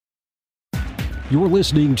You're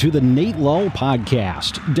listening to the Nate Lull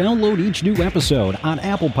Podcast. Download each new episode on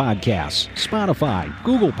Apple Podcasts, Spotify,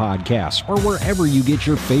 Google Podcasts, or wherever you get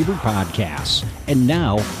your favorite podcasts. And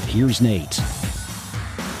now, here's Nate.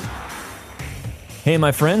 Hey,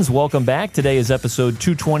 my friends, welcome back. Today is episode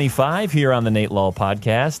 225 here on the Nate Lull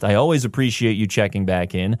Podcast. I always appreciate you checking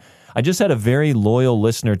back in. I just had a very loyal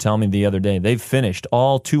listener tell me the other day they've finished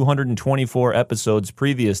all 224 episodes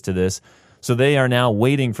previous to this, so they are now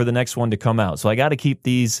waiting for the next one to come out. So I got to keep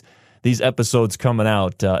these episodes coming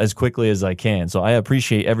out as quickly as I can. So I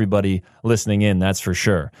appreciate everybody listening in, that's for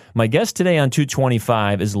sure. My guest today on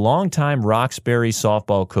 225 is longtime Roxbury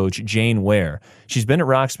Softball Coach Jane Ware. She's been at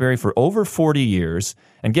Roxbury for over 40 years,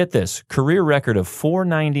 and get this, career record of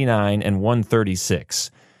 .499 and 136.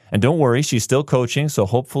 And don't worry, she's still coaching, so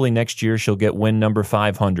hopefully next year she'll get win number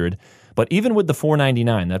 500. But even with the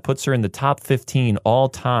 .499, that puts her in the top 15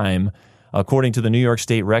 all-time, according to the New York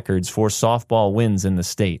State records for softball wins in the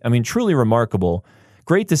state. I mean, truly remarkable.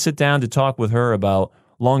 Great to sit down to talk with her about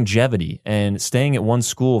longevity and staying at one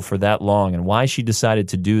school for that long and why she decided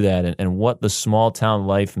to do that and what the small-town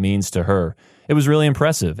life means to her. It was really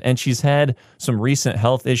impressive. And she's had some recent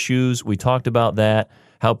health issues. We talked about that,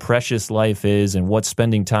 how precious life is and what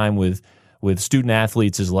spending time with student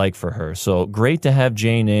athletes is like for her. So great to have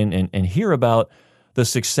Jane in and hear about the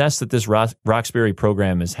success that this Roxbury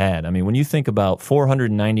program has had. I mean, when you think about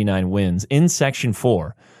 499 wins in Section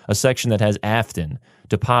 4, a section that has Afton,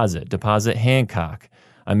 Deposit Hancock,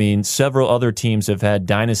 I mean, several other teams have had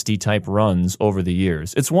dynasty-type runs over the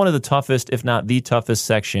years. It's one of the toughest, if not the toughest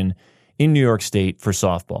section in New York State for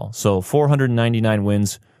softball. So 499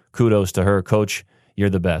 wins, kudos to her. Coach, you're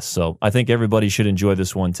the best. So I think everybody should enjoy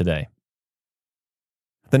this one today.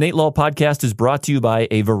 The Nate Lull Podcast is brought to you by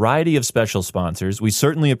a variety of special sponsors. We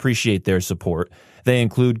certainly appreciate their support. They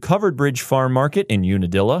include Covered Bridge Farm Market in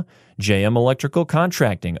Unadilla, JM Electrical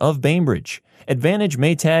Contracting of Bainbridge, Advantage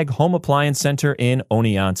Maytag Home Appliance Center in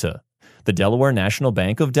Oneonta, the Delaware National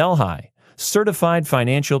Bank of Delhi, Certified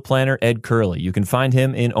Financial Planner Ed Curley. You can find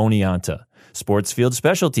him in Oneonta. Sportsfield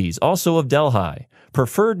Specialties, also of Delhi,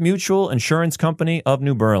 Preferred Mutual Insurance Company of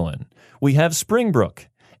New Berlin. We have Springbrook,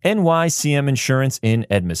 NYCM Insurance in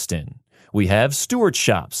Edmiston. We have Stewart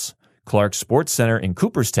Shops, Clark Sports Center in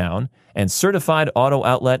Cooperstown, and Certified Auto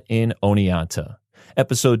Outlet in Oneonta.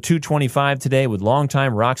 Episode 225 today with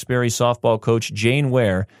longtime Roxbury softball coach Jane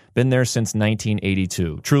Ware, been there since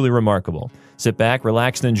 1982. Truly remarkable. Sit back,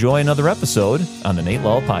 relax, and enjoy another episode on the Nate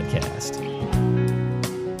Lull Podcast.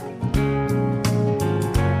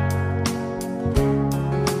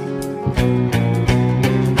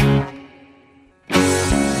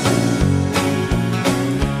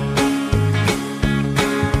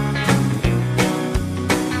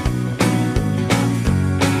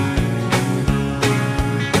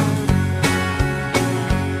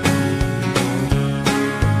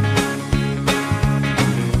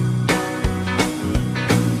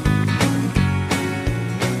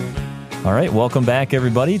 All right, welcome back,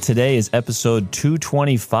 everybody. Today is episode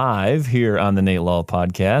 225 here on the Nate Lull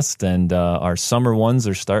Podcast, and our summer ones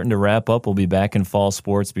are starting to wrap up. We'll be back in fall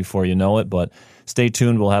sports before you know it, but stay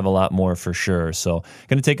tuned. We'll have a lot more for sure. So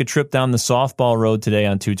going to take a trip down the softball road today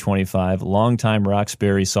on 225. Longtime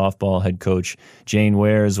Roxbury softball head coach Jane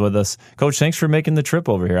Ware is with us. Coach, thanks for making the trip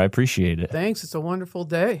over here. I appreciate it. Thanks. It's a wonderful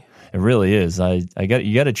day. It really is. You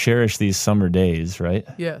got to cherish these summer days, right?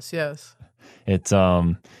 Yes. It's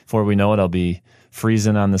before we know it, I'll be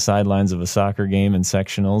freezing on the sidelines of a soccer game in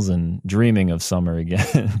sectionals and dreaming of summer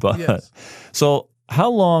again. But yes. So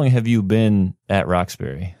how long have you been at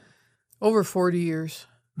Roxbury? Over 40 years.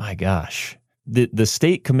 My gosh. The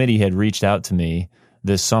state committee had reached out to me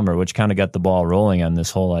this summer, which kind of got the ball rolling on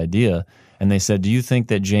this whole idea. And they said, do you think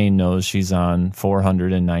that Jane knows she's on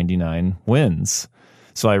 499 wins?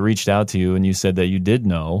 So I reached out to you and you said that you did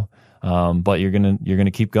know. But you're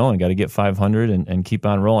gonna keep going. Got to get 500 and keep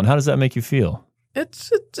on rolling. How does that make you feel?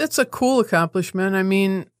 It's a cool accomplishment. I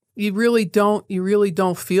mean, you really don't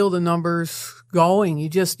feel the numbers going.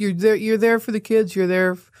 You're there for the kids. You're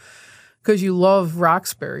there because you love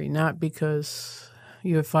Roxbury, not because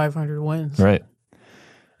you have 500 wins. Right.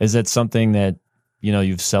 Is that something that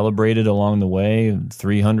you've celebrated along the way?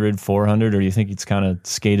 300, 400, or do you think it's kind of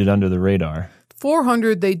skated under the radar?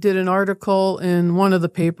 400, they did an article in one of the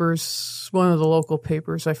papers, one of the local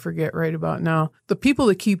papers, I forget right about now. The people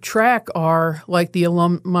that keep track are like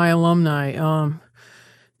my alumni.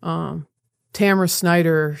 Tamara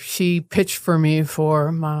Snyder, she pitched for me for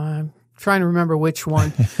I'm trying to remember which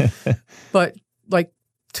one, but like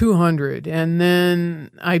 200, and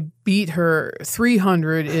then I beat her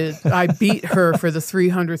 300. I beat her for the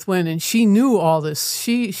 300th win, and she knew all this.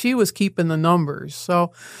 She was keeping the numbers.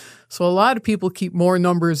 So a lot of people keep more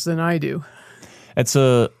numbers than I do. It's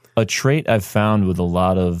a trait I've found with a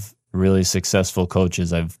lot of really successful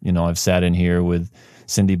coaches. I've sat in here with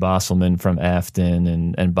Cindy Bosselman from Afton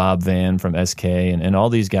and Bob Van from SK and all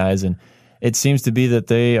these guys, and it seems to be that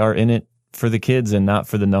they are in it for the kids and not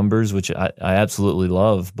for the numbers, which I absolutely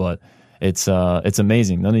love. But it's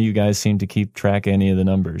amazing. None of you guys seem to keep track of any of the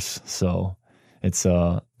numbers, so it's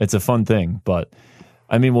a fun thing. But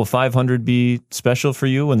I mean, will 500 be special for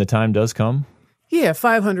you when the time does come? Yeah,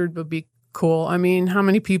 500 would be cool. I mean, how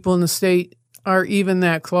many people in the state are even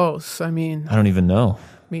that close? I mean, I don't even know.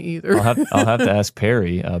 Me either. I'll have to ask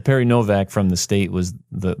Perry. Perry Novak from the state was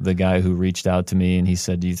the guy who reached out to me, and he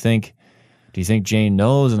said, Do you think Jane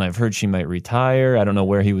knows? And I've heard she might retire. I don't know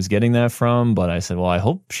where he was getting that from, but I said, well, I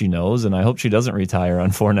hope she knows, and I hope she doesn't retire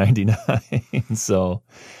on $4.99. So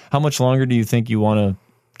how much longer do you think you want to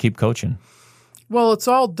keep coaching? Well, it's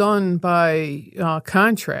all done by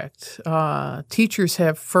contract. Teachers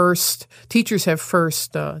have first dibs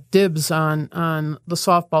on the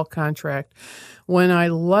softball contract. When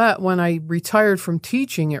I retired from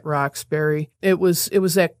teaching at Roxbury, it was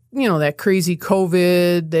that that crazy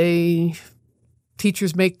COVID.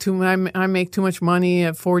 Teachers make I make too much money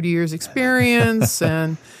at 40 years experience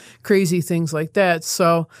and crazy things like that.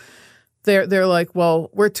 So they're like, well,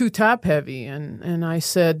 we're too top heavy. And I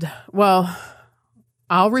said, well,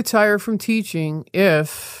 I'll retire from teaching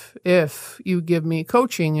if you give me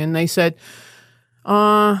coaching. And they said,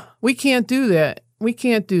 we can't do that. We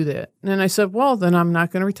can't do that. And I said, well, then I'm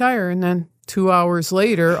not going to retire. And then 2 hours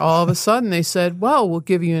later, all of a sudden they said, well, we'll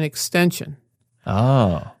give you an extension.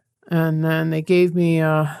 Oh. And then they gave me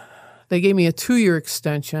a 2-year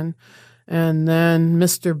extension. And then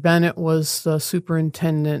Mr. Bennett was the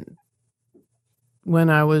superintendent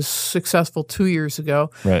when I was successful 2 years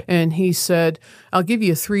ago. Right. And he said, I'll give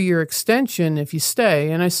you a 3-year extension if you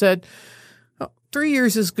stay. And I said, 3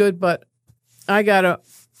 years is good, but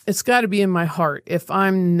it's got to be in my heart. If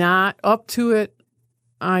I'm not up to it,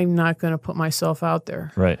 I'm not going to put myself out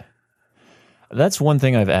there. Right. That's one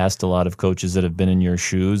thing I've asked a lot of coaches that have been in your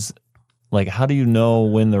shoes. Like, how do you know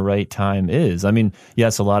when the right time is? I mean,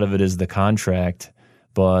 yes, a lot of it is the contract,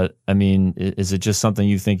 but I mean, is it just something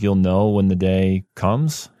you think you'll know when the day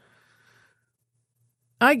comes?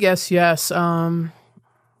 I guess, yes.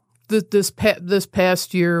 This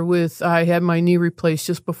past year I had my knee replaced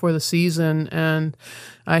just before the season, and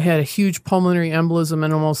I had a huge pulmonary embolism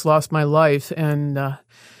and almost lost my life. And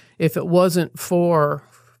if it wasn't for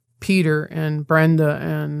Peter and Brenda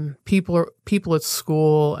and people at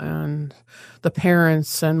school and the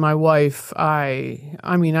parents and my wife, I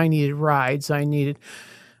needed rides. I needed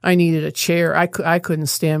a chair. I couldn't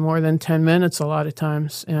stand more than 10 minutes a lot of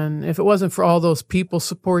times. And if it wasn't for all those people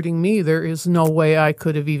supporting me, there is no way I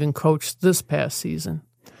could have even coached this past season.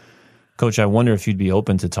 Coach, I wonder if you'd be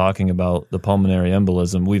open to talking about the pulmonary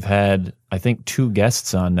embolism. We've had, I think, 2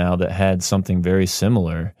 guests on now that had something very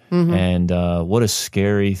similar. Mm-hmm. And what a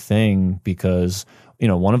scary thing, because,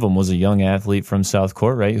 one of them was a young athlete from South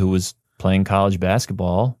Court, right, who was playing college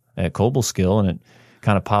basketball at Cobleskill, and it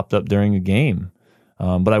kind of popped up during a game.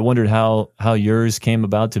 But I wondered how yours came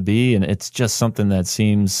about to be, and it's just something that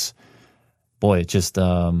seems, you just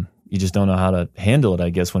don't know how to handle it,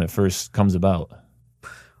 I guess, when it first comes about.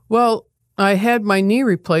 Well, I had my knee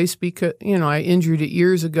replaced because, I injured it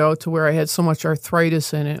years ago to where I had so much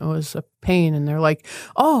arthritis in it. It was a pain. And they're like,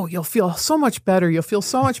 oh, you'll feel so much better. You'll feel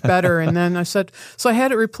so much better. And then I said, so I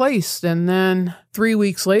had it replaced. And then 3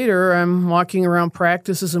 weeks later, I'm walking around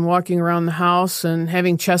practices and walking around the house and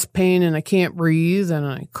having chest pain and I can't breathe. And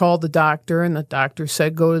I called the doctor, and the doctor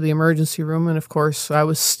said, go to the emergency room. And of course, I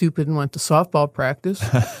was stupid and went to softball practice.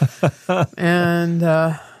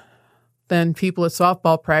 And, then people at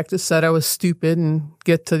softball practice said I was stupid and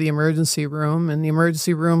get to the emergency room. And the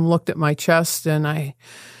emergency room looked at my chest, and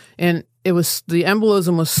it was, the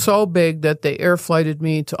embolism was so big that they air flighted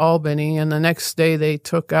me to Albany. And the next day they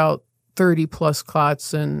took out 30 plus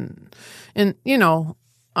clots. And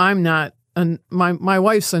I'm not, my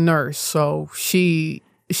wife's a nurse, so she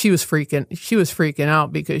was freaking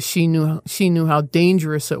out because she knew how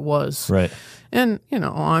dangerous it was. Right. And,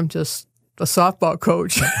 I'm just a softball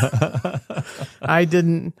coach. I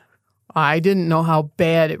didn't know how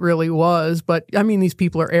bad it really was, but these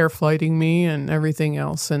people are air flighting me and everything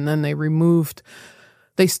else. And then they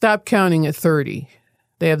stopped counting at 30.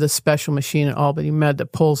 they have this special machine at Albany Med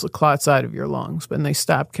that pulls the clots out of your lungs, but they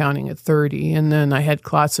stopped counting at 30. And then I had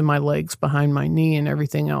clots in my legs behind my knee and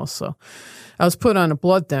everything else. So I was put on a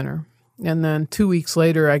blood thinner. And then 2 weeks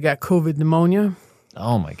later, I got COVID pneumonia.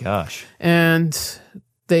 Oh, my gosh. And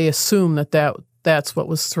they assumed that's what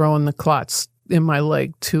was throwing the clots in my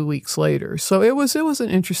leg 2 weeks later. So it was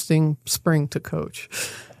an interesting spring to coach.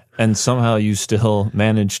 And somehow you still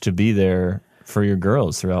managed to be there for your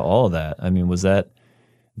girls throughout all of that. I mean, was that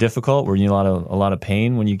difficult? Were you in a lot of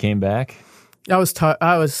pain when you came back? I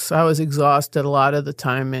was exhausted a lot of the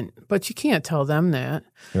time, but you can't tell them that.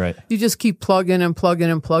 Right. You just keep plugging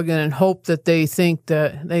and hope that they think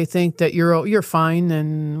that you're fine,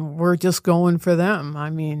 and we're just going for them. I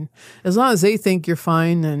mean, as long as they think you're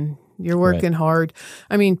fine and you're working hard.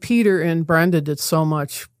 I mean, Peter and Brenda did so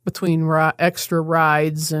much between extra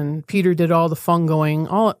rides, and Peter did all the fun going.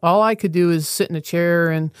 All I could do is sit in a chair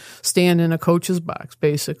and stand in a coach's box,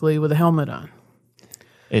 basically, with a helmet on.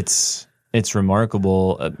 It's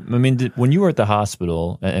remarkable. I mean, when you were at the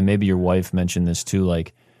hospital, and maybe your wife mentioned this too,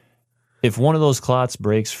 like, if one of those clots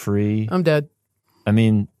breaks free, I'm dead. I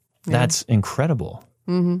mean, that's incredible.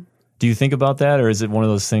 Mm-hmm. Do you think about that, or is it one of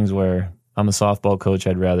those things where I'm a softball coach,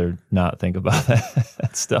 I'd rather not think about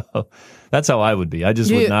that stuff? That's how I would be. I just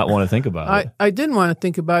would not want to think about it. I didn't want to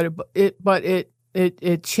think about it, but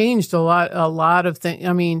it changed a lot of things.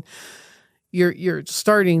 I mean, you're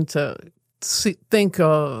starting to think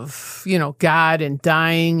of, God and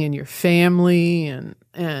dying and your family and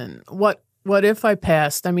what if I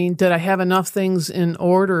passed? I mean, did I have enough things in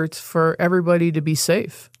order for everybody to be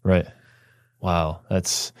safe? Right. Wow.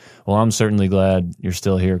 Well, I'm certainly glad you're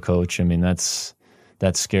still here, Coach. I mean, that's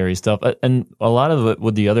scary stuff. And a lot of it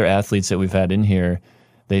with the other athletes that we've had in here,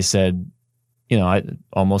 they said,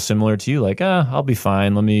 almost similar to you, like, I'll be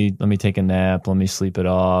fine. Let me take a nap. Let me sleep it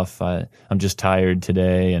off. I'm just tired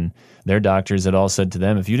today. And their doctors had all said to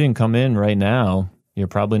them, if you didn't come in right now, you're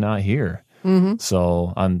probably not here. Mm-hmm.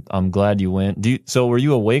 So I'm glad you went. So were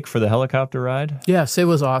you awake for the helicopter ride? Yes, it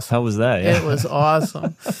was awesome. How was that? Yeah. It was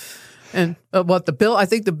awesome. And the bill? I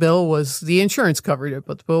think the bill was, the insurance covered it,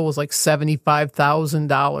 but the bill was like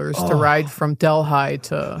 $75,000 to ride from Delhi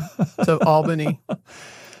to Albany.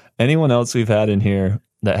 Anyone else we've had in here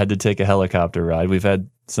that had to take a helicopter ride? We've had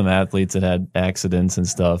some athletes that had accidents and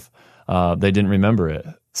stuff. They didn't remember it.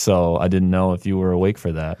 So I didn't know if you were awake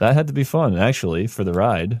for that. That had to be fun, actually, for the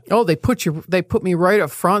ride. Oh, they put me right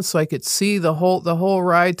up front so I could see the whole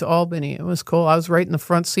ride to Albany. It was cool. I was right in the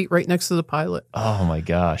front seat, right next to the pilot. Oh my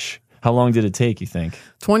gosh. How long did it take, you think?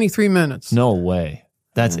 23 minutes. No way.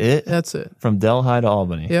 That's it? That's it. From Delhi to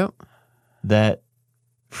Albany. Yep.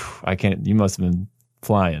 You must have been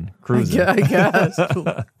flying, cruising. Yeah, I guess.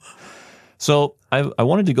 So I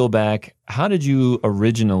wanted to go back. How did you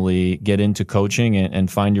originally get into coaching and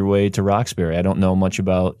find your way to Roxbury? I don't know much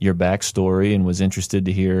about your backstory and was interested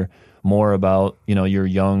to hear more about, your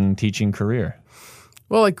young teaching career.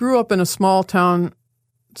 Well, I grew up in a small town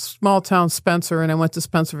Spencer, and I went to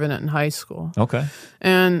Spencer Vinton High School. Okay.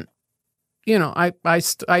 And, I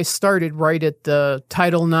started right at the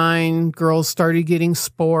Title IX. Girls started getting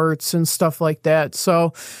sports and stuff like that.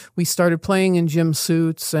 So we started playing in gym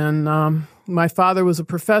suits, and my father was a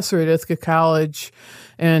professor at Ithaca College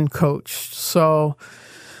and coached. So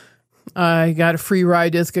I got a free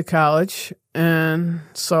ride to Ithaca College, and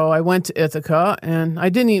so I went to Ithaca, and I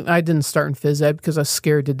didn't start in phys ed because I was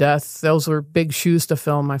scared to death. Those were big shoes to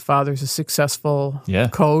fill. My father's a successful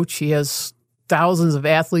coach. He has thousands of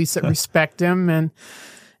athletes that respect him, and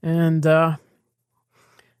I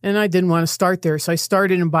didn't want to start there, so I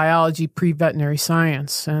started in biology, pre-veterinary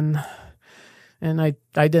science, and I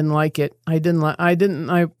didn't like it.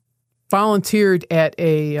 I volunteered at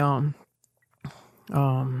a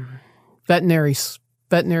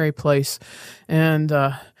veterinary place, and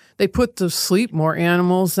they put to sleep more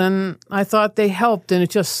animals than I thought they helped, and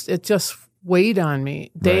it just weighed on me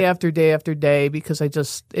day after day after day because it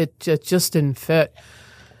just didn't fit.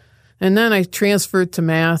 And then I transferred to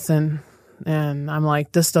math, and I'm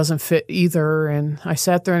like, this doesn't fit either. And I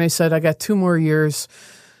sat there and I said, I got 2 more years.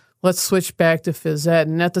 Let's switch back to phys ed.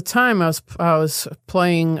 And at the time, I was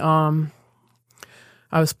playing varsity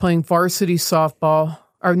softball,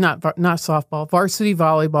 or not softball, varsity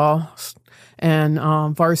volleyball,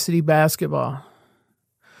 and varsity basketball.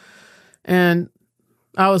 And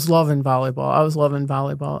I was loving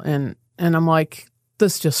volleyball. And I'm like,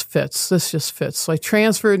 this just fits. So I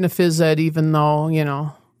transferred into phys ed, even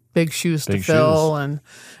though, big shoes to fill and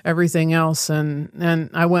everything else. And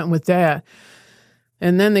I went with that.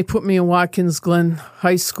 And then they put me in Watkins Glen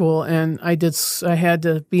High School, and I had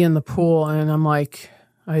to be in the pool, and I'm like,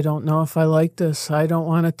 I don't know if I like this. I don't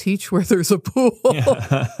want to teach where there's a pool.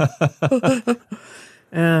 Yeah.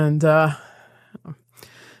 And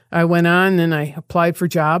I went on and I applied for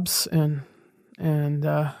jobs, and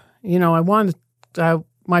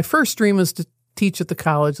my first dream was to teach at the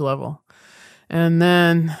college level, and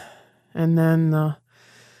then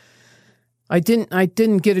I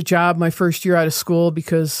didn't get a job my first year out of school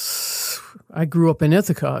because I grew up in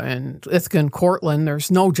Ithaca, and Cortland,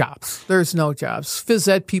 there's no jobs. There's no jobs. Phys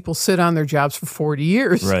ed people sit on their jobs for 40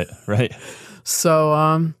 years. Right.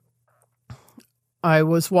 So I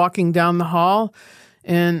was walking down the hall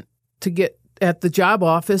and to get at the job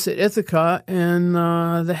office at Ithaca, and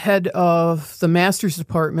the head of the master's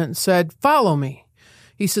department said, "Follow me."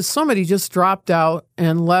 He says, "Somebody just dropped out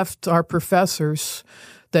and left our professors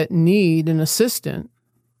that need an assistant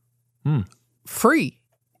free.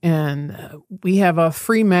 And we have a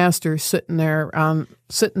free master sitting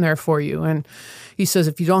there for you." And he says,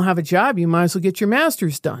 "If you don't have a job, you might as well get your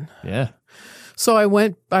master's done." Yeah. So I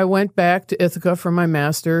went back to Ithaca for my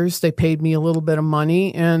master's. They paid me a little bit of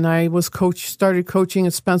money, and I started coaching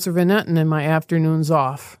at Spencer Van Etten in my afternoons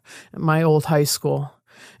off at my old high school.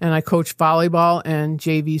 And I coached volleyball and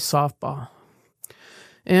JV softball.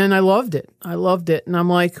 And I loved it. And I'm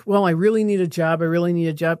like, well, I really need a job. I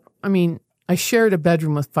mean, I shared a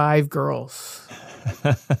bedroom with 5 girls.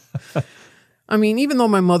 I mean, even though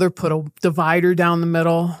my mother put a divider down the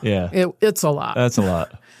middle, it's a lot. That's a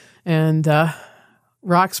lot. And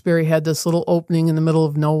Roxbury had this little opening in the middle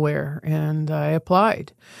of nowhere, and I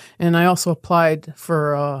applied. And I also applied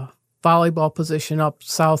for a volleyball position up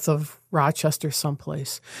south of Rochester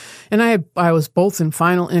someplace. And I was both in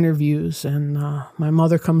final interviews, and my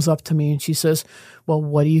mother comes up to me and she says, "Well,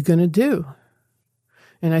 what are you going to do?"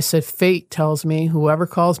 And I said, "Fate tells me whoever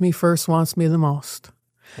calls me first wants me the most."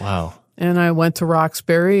 Wow. And I went to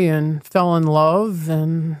Roxbury and fell in love,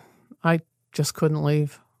 and I just couldn't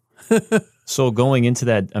leave. So going into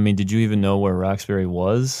that, I mean, did you even know where Roxbury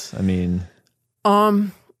was? I mean,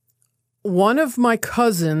 one of my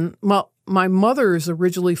my mother is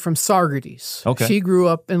originally from Saugerties. Okay. She grew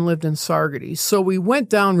up and lived in Saugerties. So we went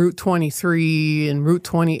down Route 23 and Route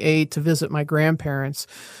 28 to visit my grandparents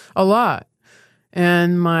a lot.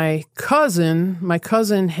 And my cousin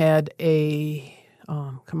had a,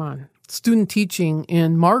 student teaching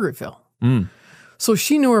in Margaretville. So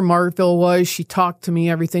she knew where Margaretville was. She talked to me,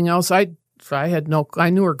 everything else. I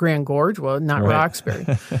knew where Grand Gorge was, not right. Roxbury.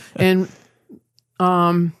 And,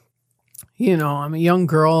 I'm a young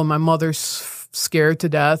girl, and my mother's scared to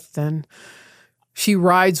death, and she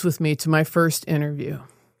rides with me to my first interview.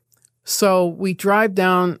 So we drive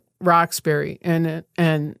down Roxbury, and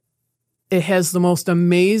it has the most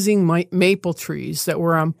amazing maple trees that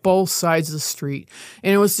were on both sides of the street.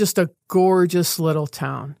 And it was just a gorgeous little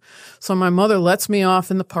town. So my mother lets me off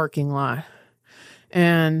in the parking lot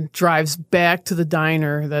and drives back to the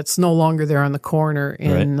diner that's no longer there on the corner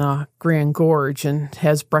in Grand Gorge, and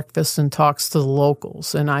has breakfast and talks to the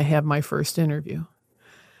locals. And I have my first interview.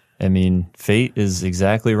 I mean, fate is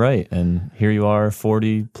exactly right. And here you are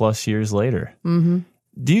 40 plus years later. Mm-hmm.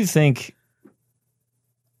 Do you think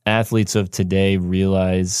athletes of today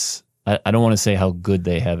realize, I don't want to say how good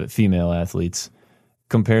they have it, female athletes,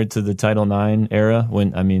 compared to the Title IX era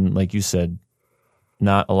when, I mean, like you said,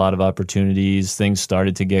 not a lot of opportunities, things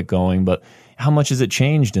started to get going, but how much has it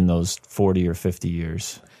changed in those 40 or 50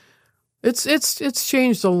 years? It's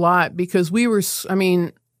changed a lot, because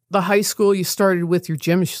the high school, you started with your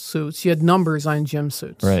gym suits. You had numbers on gym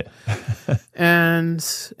suits. Right. and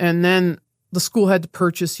then the school had to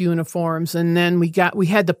purchase uniforms, and then we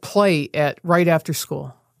had to play right after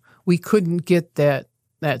school. We couldn't get that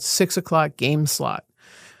 6 o'clock game slot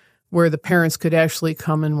where the parents could actually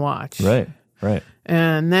come and watch. Right.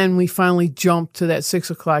 And then we finally jumped to that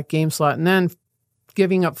 6 o'clock game slot, and then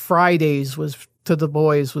giving up Fridays to the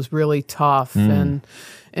boys was really tough. And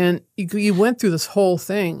you went through this whole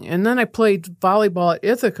thing. And then I played volleyball at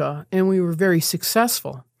Ithaca, and we were very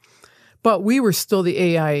successful, but we were still the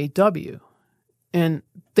AIAW. And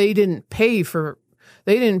they didn't pay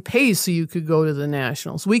so you could go to the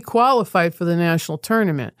nationals. We qualified for the national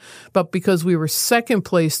tournament, but because we were second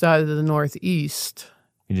placed out of the Northeast,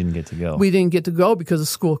 you didn't get to go. We didn't get to go because the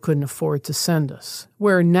school couldn't afford to send us.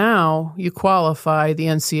 Where now you qualify, the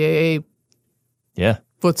NCAA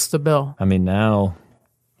foots the bill. I mean, now,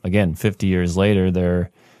 again, 50 years later,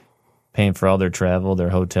 they're paying for all their travel, their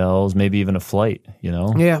hotels, maybe even a flight,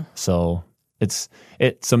 Yeah. So it's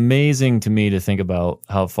amazing to me to think about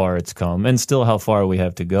how far it's come, and still how far we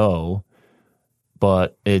have to go.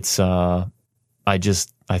 But it's I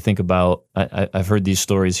think about, I've heard these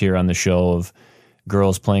stories here on the show of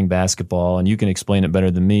girls playing basketball, and you can explain it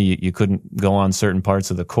better than me. You couldn't go on certain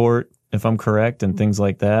parts of the court, if I'm correct, and things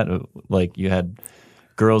like that. Like you had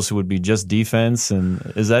girls who would be just defense,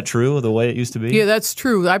 and is that true, the way it used to be? Yeah, that's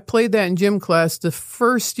true. I played that in gym class. The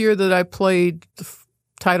first year that I played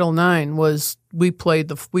Title IX was we played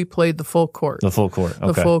the full court. The full court. Okay.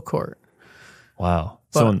 The full court. Wow.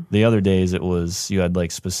 So in the other days, it was you had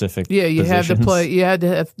like specific. Yeah, you positions. had to play. You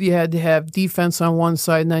had to have defense on one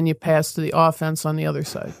side, and then you pass to the offense on the other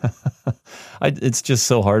side. It's just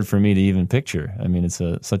so hard for me to even picture. I mean, it's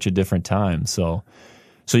such a different time. So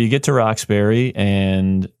you get to Roxbury,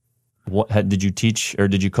 and did you teach or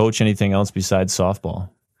did you coach anything else besides softball?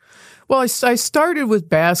 Well, I started with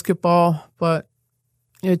basketball, but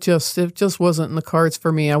it just wasn't in the cards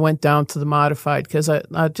for me. I went down to the modified because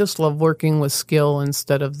I just love working with skill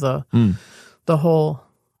instead of the whole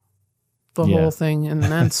thing. And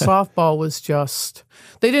then softball was just,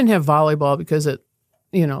 they didn't have volleyball because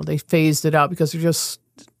they phased it out because there just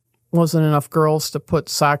wasn't enough girls to put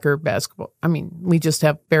soccer, basketball. I mean, we just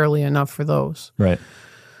have barely enough for those. Right.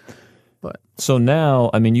 But so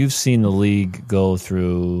now, I mean, you've seen the league go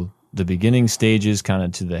through the beginning stages, kind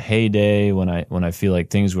of to the heyday when I feel like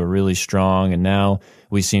things were really strong, and now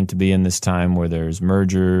we seem to be in this time where there's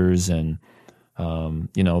mergers and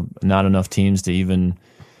not enough teams to even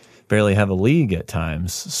barely have a league at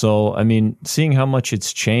times. So I mean, seeing how much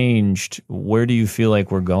it's changed, where do you feel like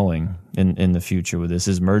we're going in the future with this?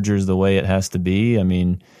 Is mergers the way it has to be? I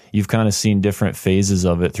mean, you've kind of seen different phases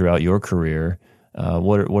of it throughout your career.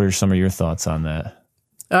 What are some of your thoughts on that?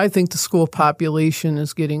 I think the school population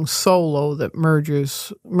is getting so low that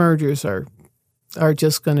mergers are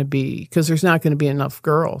just going to be, because there's not going to be enough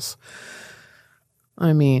girls.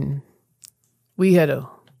 I mean,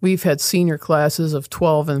 we've had senior classes of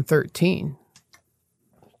 12 and 13.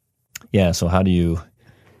 Yeah. So how do you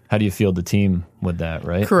field the team with that?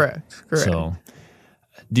 Right. Correct. So,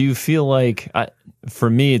 do you feel like for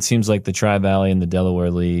me, it seems like the Tri-Valley and the Delaware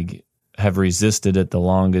League have resisted it the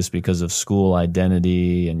longest because of school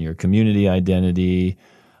identity and your community identity.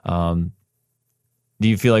 Do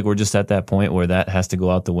you feel like we're just at that point where that has to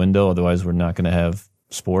go out the window? Otherwise, we're not going to have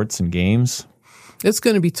sports and games? It's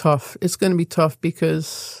going to be tough. It's going to be tough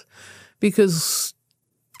because the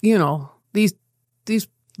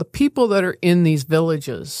people that are in these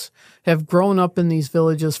villages have grown up in these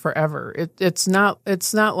villages forever. It's not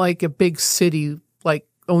like a big city like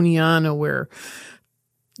Oneonta where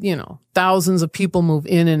thousands of people move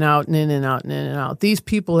in and out and in and out and in and out. These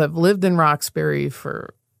people have lived in Roxbury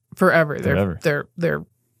for forever. Their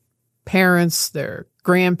parents, their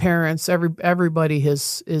grandparents, everybody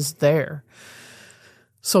is there.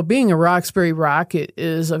 So being a Roxbury Rocket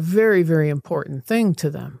is a very, very important thing to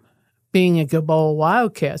them. Being a Gilboa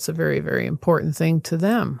Wildcat's a very, very important thing to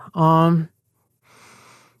them.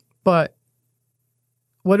 But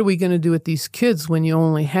what are we going to do with these kids when you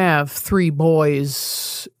only have 3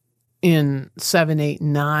 boys in 7, 8,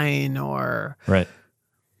 9 or right?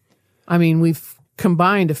 I mean, we've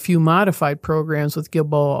combined a few modified programs with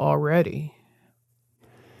Gilboa already.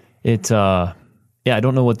 I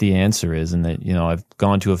don't know what the answer is, and that I've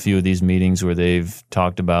gone to a few of these meetings where they've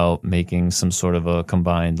talked about making some sort of a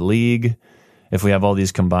combined league. If we have all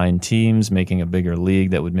these combined teams, making a bigger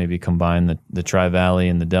league that would maybe combine the Tri-Valley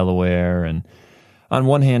and the Delaware. And on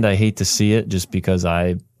one hand, I hate to see it just because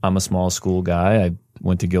I'm a small school guy. I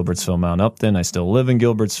went to Gilbertsville, Mount Upton. I still live in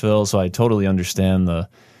Gilbertsville, so I totally understand the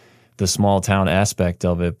small town aspect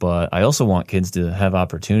of it. But I also want kids to have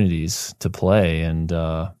opportunities to play, and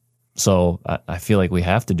so I feel like we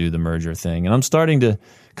have to do the merger thing. And I'm starting to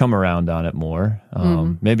come around on it more.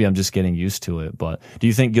 Maybe I'm just getting used to it. But do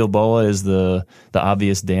you think Gilboa is the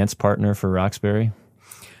obvious dance partner for Roxbury?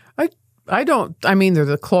 I don't. I mean, they're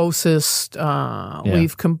the closest.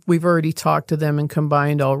 We've already talked to them and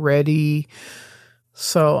combined already.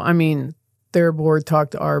 So I mean, their board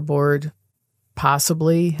talked to our board,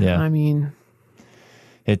 possibly. Yeah. I mean,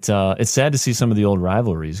 it's sad to see some of the old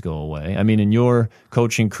rivalries go away. I mean, in your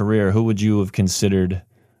coaching career, who would you have considered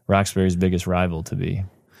Roxbury's biggest rival to be?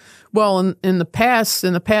 Well, in the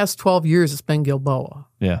past 12 years, it's been Gilboa.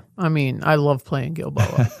 Yeah. I mean, I love playing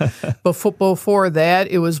Gilboa. But before that,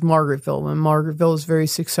 it was Margaretville. When Margaretville was very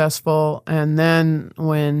successful. And then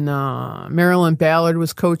when Marilyn Ballard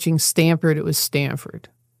was coaching Stanford, it was Stanford.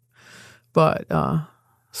 But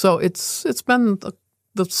so it's been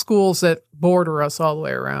the schools that border us all the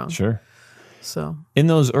way around. Sure. So in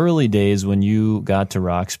those early days when you got to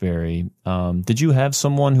Roxbury, did you have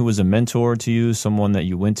someone who was a mentor to you, someone that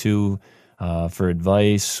you went to for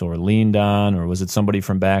advice or leaned on, or was it somebody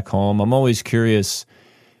from back home? I'm always curious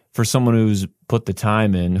for someone who's put the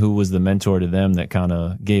time in, who was the mentor to them that kind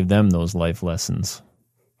of gave them those life lessons?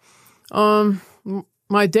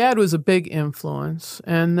 My dad was a big influence.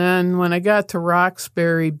 And then when I got to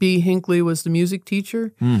Roxbury, B. Hinckley was the music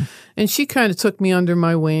teacher. And she kind of took me under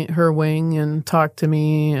her wing and talked to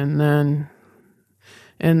me. And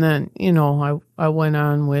then I went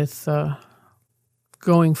on with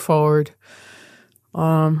going forward.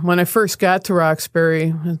 When I first got to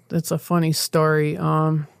Roxbury, it's a funny story.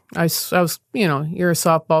 I was, you're a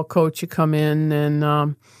softball coach, you come in,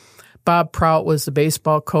 and Bob Prout was the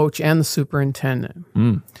baseball coach and the superintendent.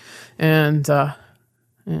 And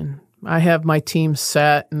I have my team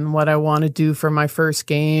set and what I want to do for my first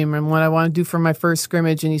game and what I want to do for my first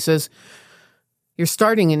scrimmage. And he says, "You're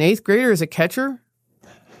starting an 8th grader as a catcher?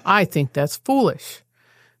 I think that's foolish."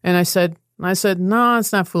 And I said, "No,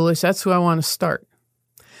 it's not foolish. That's who I want to start."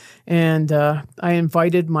 And I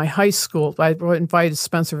invited my high school. I invited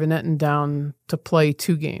Spencer Vanetton down to play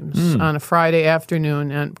 2 games on a Friday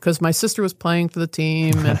afternoon, and because my sister was playing for the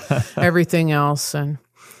team and everything else, and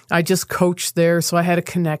I just coached there, so I had a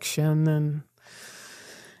connection, and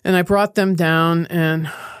I brought them down.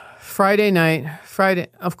 And Friday,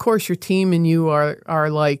 of course, your team and you are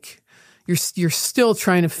like. You're still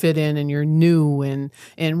trying to fit in, and you're new, and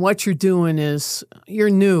what you're doing is you're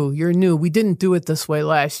new. We didn't do it this way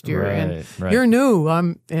last year, and you're new.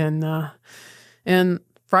 And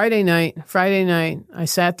Friday night, I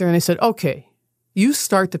sat there and I said, "Okay, you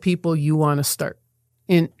start the people you want to start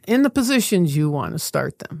in the positions you want to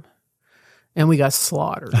start them," and we got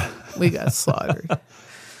slaughtered.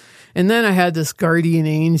 And then I had this guardian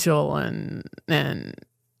angel, and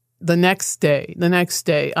the next day,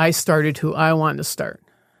 I started who I wanted to start.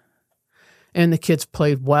 And the kids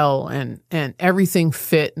played well, and everything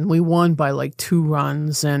fit, and we won by like 2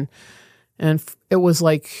 runs, and it was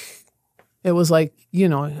like everything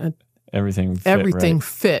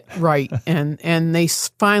fit right, and they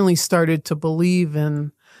finally started to believe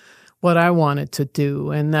in what I wanted to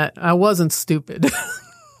do, and that I wasn't stupid.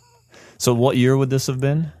 So what year would this have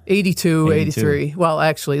been? 82, 83. Well,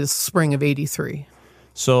 actually, the spring of 83.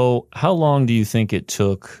 So how long do you think it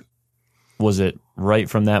took? Was it right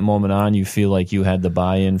from that moment on you feel like you had the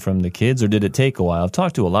buy-in from the kids, or did it take a while? I've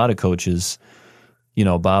talked to a lot of coaches,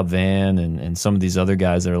 Bob Van and some of these other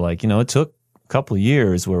guys that are like, it took a couple of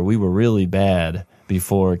years where we were really bad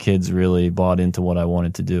before kids really bought into what I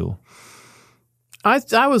wanted to do. I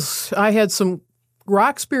had some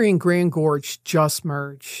Roxbury and Grand Gorge just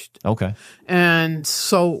merged. Okay. And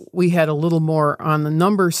so we had a little more on the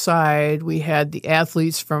number side. We had the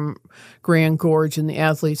athletes from Grand Gorge and the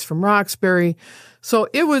athletes from Roxbury. So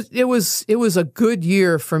it was a good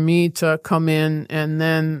year for me to come in, and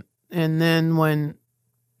then when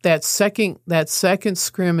that second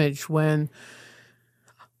scrimmage, when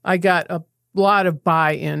I got a lot of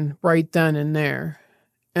buy-in right then and there.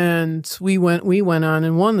 And we went on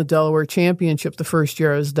and won the Delaware Championship the first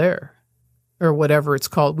year I was there, or whatever it's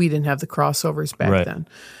called. We didn't have the crossovers back then.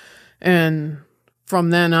 And from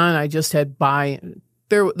then on, I just had buy-in.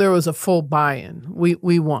 There was a full buy-in.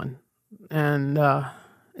 We won, and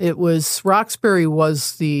it was Roxbury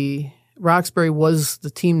was the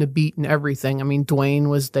team to beat in everything. I mean, Dwayne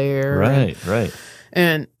was there, right,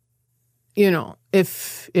 and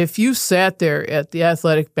if you sat there at the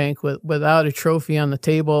athletic banquet without a trophy on the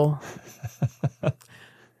table,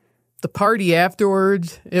 the party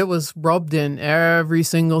afterwards, it was rubbed in every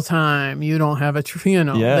single time. You don't have a trophy,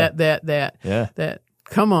 that.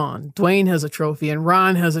 Come on, Dwayne has a trophy, and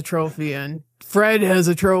Ron has a trophy, and Fred has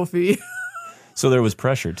a trophy. So there was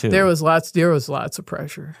pressure too. There was lots of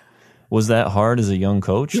pressure. Was that hard as a young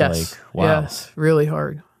coach? Yes. Wow. Yes, really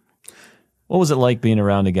hard. What was it like being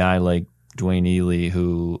around a guy like Dwayne Ely,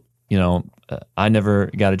 who, I never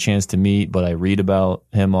got a chance to meet, but I read about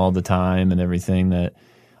him all the time and everything, that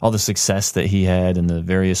all the success that he had in the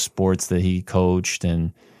various sports that he coached.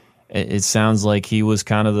 And it sounds like he was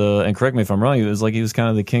kind of and correct me if I'm wrong, it was like he was kind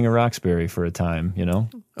of the king of Roxbury for a time,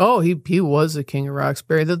 Oh, he was the king of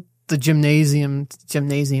Roxbury. The gymnasium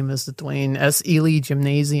is the Dwayne S. Ely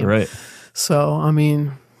Gymnasium. Right. So, I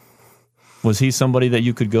mean, was he somebody that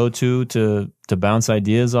you could go to bounce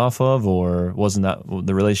ideas off of, or wasn't that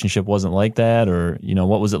the relationship wasn't like that, or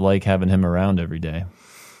what was it like having him around every day?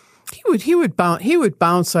 He would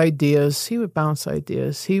bounce ideas. He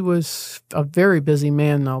was a very busy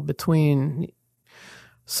man though, between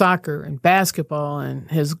soccer and basketball and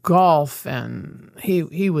his golf, and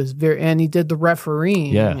he was and he did the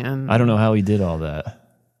refereeing. Yeah, and I don't know how he did all that.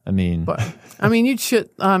 you'd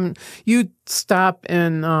stop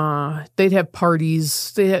and they'd have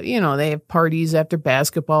parties. They have parties after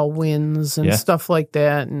basketball wins and stuff like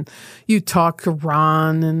that. And you talk to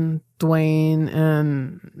Ron and Dwayne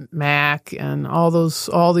and Mac and all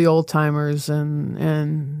the old timers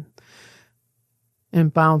and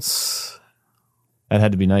bounce. That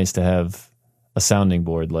had to be nice to have a sounding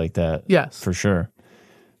board like that. Yes, for sure.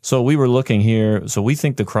 So we were looking here. So we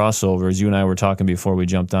think the crossovers, you and I were talking before we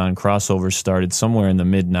jumped on, crossovers started somewhere in the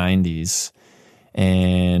mid-90s.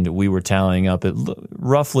 And we were tallying up. It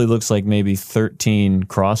roughly looks like maybe 13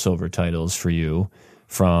 crossover titles for you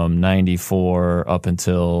from 94 up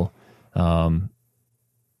until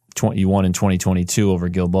you won in 2022 over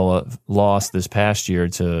Gilboa. Lost this past year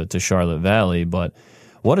to Charlotte Valley. But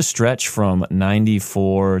what a stretch from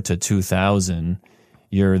 94 to 2000.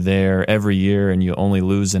 You're there every year, and you only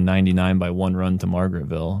lose in 99 by 1 run to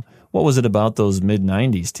Margaretville. What was it about those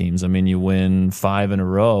mid-90s teams? I mean, you win 5 in a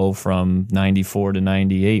row from 94 to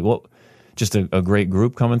 98. Just a great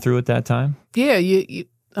group coming through at that time? Yeah,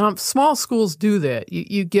 small schools do that.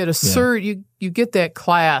 You get a cert, you get that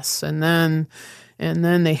class, and then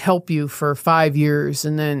they help you for 5 years,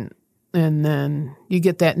 and then you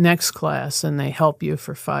get that next class, and they help you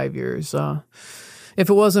for 5 years. If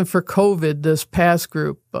it wasn't for COVID, this past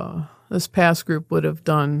group would have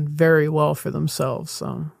done very well for themselves.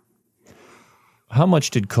 How much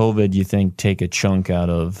did COVID, you think, take a chunk out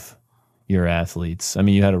of your athletes? I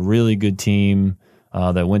mean, you had a really good team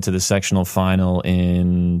that went to the sectional final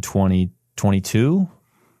in 2022,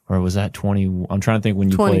 or was that 20? I'm trying to think when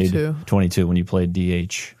you 22. played 22 when you played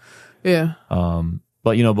DH. Yeah.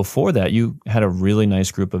 But before that, you had a really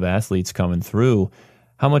nice group of athletes coming through.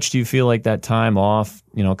 How much do you feel like that time off,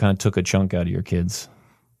 kind of took a chunk out of your kids?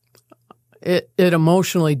 It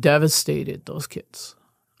emotionally devastated those kids.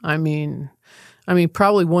 I mean,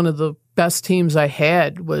 probably one of the best teams I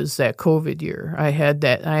had was that COVID year. I had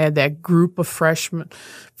that group of freshmen.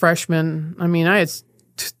 I mean, I had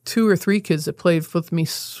 2 or 3 kids that played with me.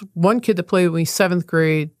 One kid that played with me 7th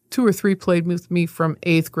grade, 2 or 3 played with me from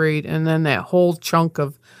 8th grade, and then that whole chunk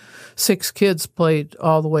of 6 kids played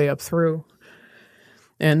all the way up through.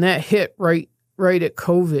 And that hit right at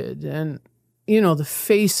COVID, and the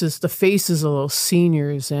faces of those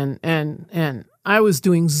seniors, and I was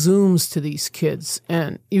doing Zooms to these kids,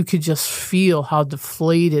 and you could just feel how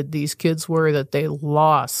deflated these kids were that they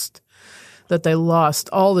lost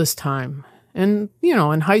all this time. And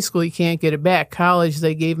in high school you can't get it back. College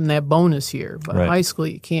they gave them that bonus year, but right. High school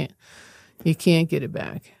you can't get it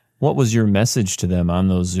back. What was your message to them on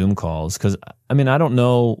those Zoom calls? Because I don't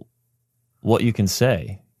know what you can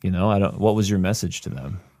say, what was your message to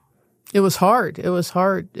them? It was hard. It was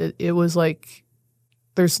like,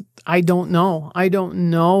 I don't know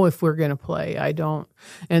if we're going to play.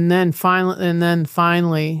 And then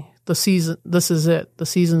finally the season, this is it. The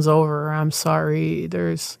season's over. I'm sorry.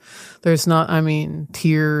 There's not,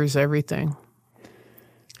 tears, everything.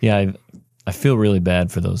 Yeah. I feel really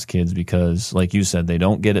bad for those kids because like you said, they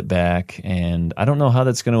don't get it back. And I don't know how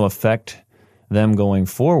that's going to affect them going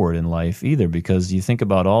forward in life either, because you think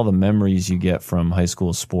about all the memories you get from high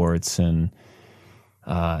school sports, and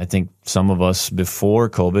I think some of us before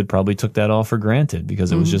COVID probably took that all for granted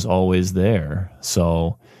because it was just always there.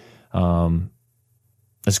 So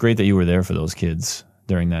it's great that you were there for those kids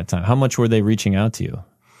during that time. How much were they reaching out to you?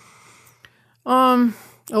 A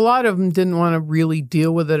lot of them didn't want to really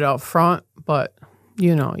deal with it out front, but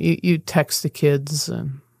you text the kids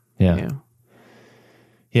and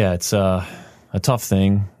yeah, it's a tough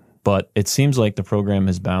thing, but it seems like the program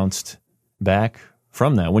has bounced back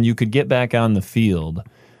from that. When you could get back on the field,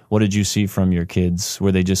 what did you see from your kids?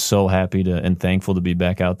 Were they just so happy and thankful to be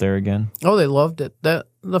back out there again? Oh, they loved it. The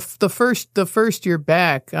first year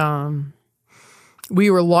back, we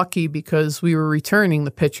were lucky because we were returning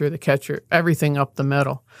the pitcher, the catcher, everything up the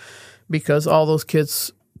middle, because all those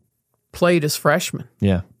kids played as freshmen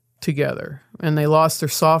together, and they lost their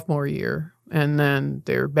sophomore year. And then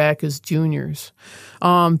they're back as juniors.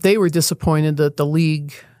 They were disappointed that the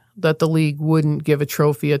league wouldn't give a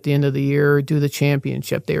trophy at the end of the year or do the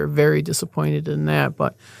championship. They were very disappointed in that.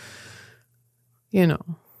 But yeah,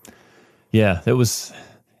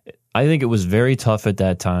 I think it was very tough at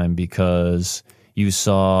that time because you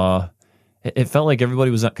saw. It felt like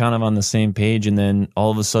everybody was kind of on the same page, and then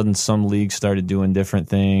all of a sudden some leagues started doing different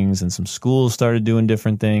things and some schools started doing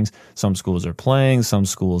different things. Some schools are playing, some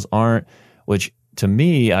schools aren't. Which, to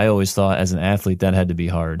me, I always thought as an athlete that had to be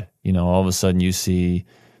hard. All of a sudden you see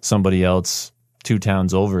somebody else 2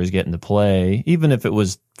 towns over is getting to play, even if it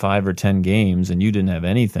was 5 or 10 games and you didn't have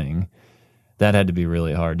anything. That had to be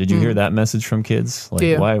really hard. Did you hear that message from kids? Like,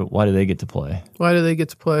 yeah. Why do they get to play? Why do they get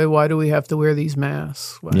to play? Why do we have to wear these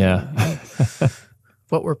masks? But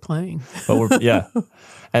we're playing.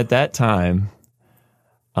 At that time,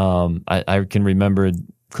 I can remember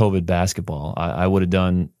COVID basketball. I would have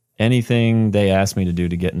done anything they asked me to do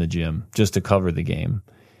to get in the gym just to cover the game.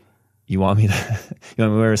 You want me to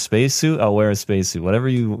wear a spacesuit? I'll wear a spacesuit. Whatever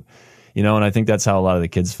you know, and I think that's how a lot of the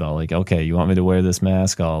kids felt. Like, okay, you want me to wear this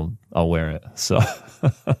mask? I'll wear it. So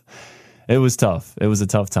it was tough. It was a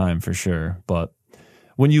tough time for sure. But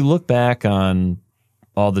when you look back on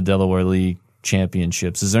all the Delaware League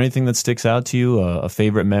championships, is there anything that sticks out to you? A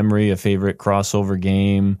favorite memory, a favorite crossover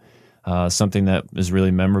game, something that is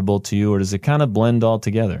really memorable to you, or does it kind of blend all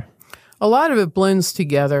together? A lot of it blends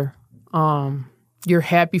together. You're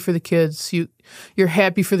happy for the kids. You're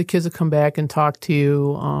happy for the kids to come back and talk to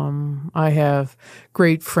you. I have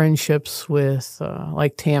great friendships with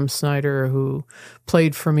like Tam Snyder, who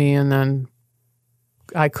played for me, and then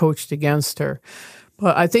I coached against her.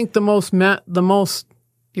 But I think the most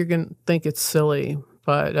you're gonna think it's silly,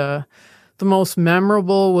 but the most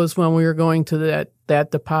memorable was when we were going to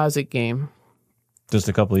that deposit game. Just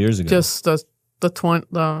a couple of years ago. Just the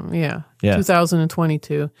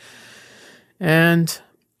 2022. And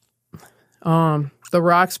the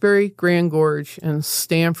Roxbury, Grand Gorge, and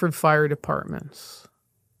Stamford fire departments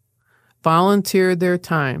volunteered their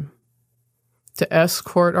time to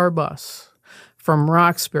escort our bus from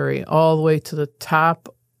Roxbury all the way to the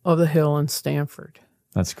top of the hill in Stamford.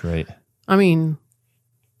 That's great. I mean,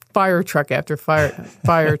 fire truck after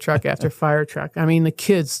fire truck after fire truck. I mean, the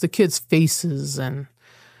kids' faces, and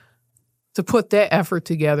to put that effort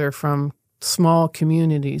together from small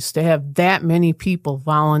communities, to have that many people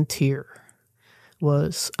volunteer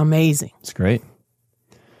was amazing. It's great.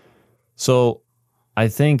 So I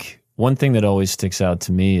think one thing that always sticks out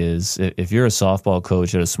to me is if you're a softball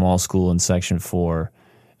coach at a small school in Section 4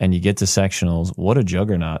 and you get to sectionals, what a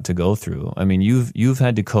juggernaut to go through. I mean, you've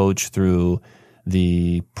had to coach through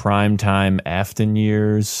the primetime Afton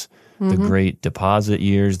years, the great Deposit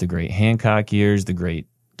years, the great Hancock years, the great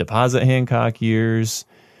Deposit Hancock years,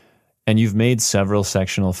 and you've made several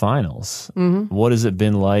sectional finals. What has it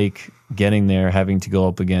been like getting there, having to go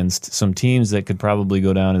up against some teams that could probably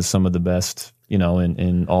go down as some of the best,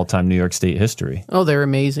 in all-time New York State history? Oh, they're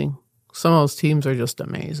amazing. Some of those teams are just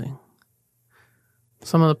amazing.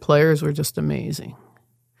 Some of the players were just amazing.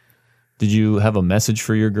 Did you have a message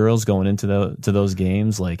for your girls going into those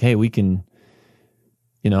games? Like, hey, we can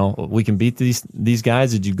beat these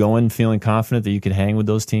guys. Did you go in feeling confident that you could hang with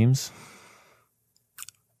those teams?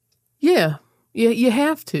 Yeah, you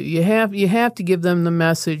have to. You have to give them the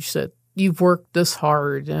message that you've worked this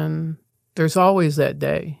hard, and there's always that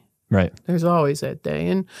day. Right. There's always that day.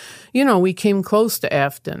 And, we came close to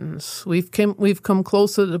Aftons. We've come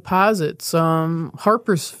close to the Deposits.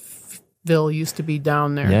 Harpersville used to be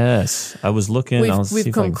down there. Yes. I was looking.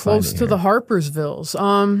 We've come close to the Harpersvilles.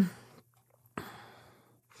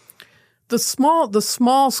 The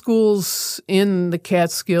small schools in the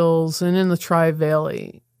Catskills and in the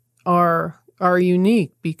Tri-Valley are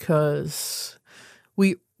unique because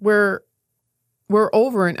we're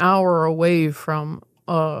over an hour away from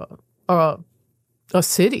a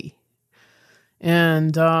city,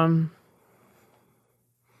 and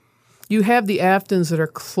you have the Aftons that are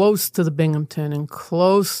close to the Binghamton and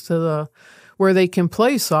close to where they can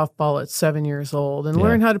play softball at 7 years old and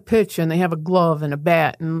learn how to pitch, and they have a glove and a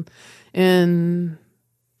bat, and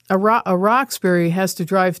a Roxbury has to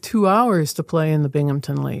drive 2 hours to play in the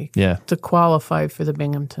Binghamton League, to qualify for the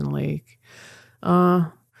Binghamton League.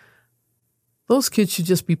 Those kids should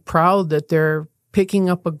just be proud that they're picking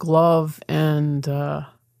up a glove and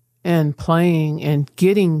playing and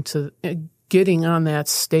getting on that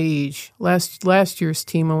stage. Last year's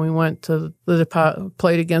team, when we went to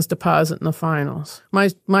played against Deposit in the finals,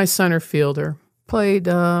 my center fielder played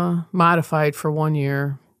modified for 1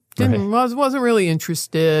 year. Wasn't really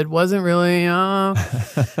interested. Wasn't really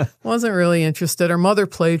interested. Her mother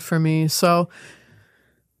played for me, so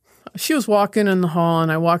she was walking in the hall,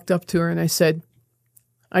 and I walked up to her and I said,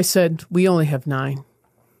 "We only have 9."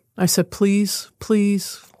 I said, "Please play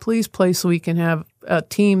so we can have a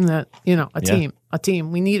team that a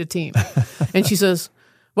team. We need a team." And she says,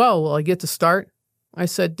 "Well, will I get to start?" I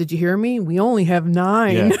said, "Did you hear me? We only have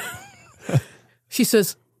 9." Yeah. She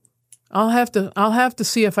says, I'll have to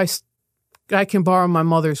see if I can borrow my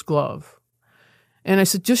mother's glove. And I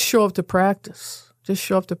said, just show up to practice. Just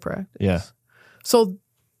show up to practice. Yeah. So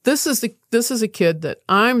this is a kid that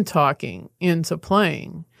I'm talking into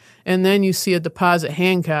playing. And then you see a Deposit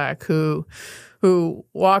Hancock who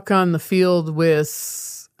walk on the field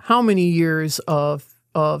with how many years of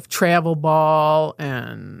travel ball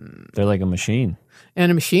and They're like a machine.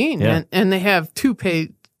 Yeah. And they have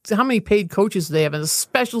how many paid coaches do they have, and a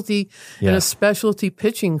specialty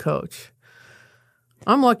pitching coach.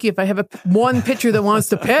 I'm lucky if I have one pitcher that wants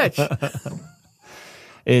to pitch.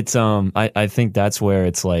 It's I think that's where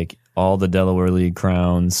it's like all the Delaware League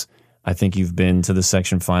crowns. I think you've been to the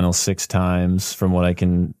section final 6 times from what I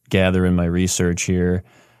can gather in my research here.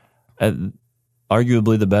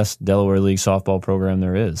 Arguably the best Delaware League softball program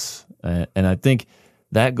there is. And I think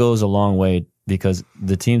that goes a long way because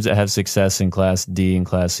the teams that have success in Class D and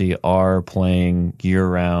Class C are playing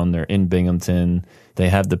year-round. They're in Binghamton. They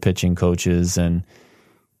have the pitching coaches, and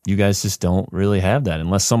you guys just don't really have that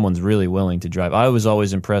unless someone's really willing to drive. I was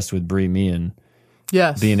always impressed with Bree Meehan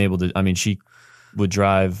being able to – I mean, she would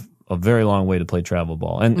drive a very long way to play travel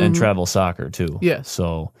ball and travel soccer too. Yes.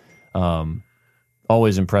 So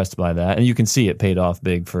always impressed by that. And you can see it paid off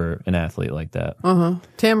big for an athlete like that.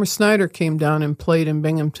 Tamara Snyder came down and played in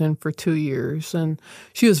Binghamton for 2 years, and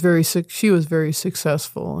she was very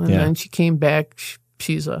successful. And then she came back.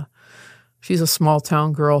 She's a small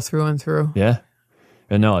town girl through and through. Yeah.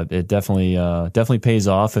 And no, it definitely pays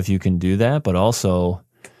off if you can do that, but also,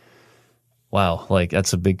 wow, like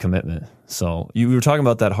that's a big commitment. So you were talking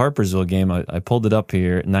about that Harpersville game. I pulled it up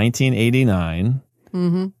here. 1989.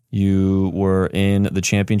 You were in the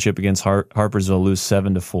championship against Harpersville, lose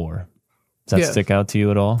 7-4. Does that stick out to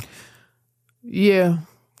you at all? Yeah,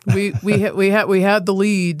 we had the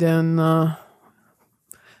lead, and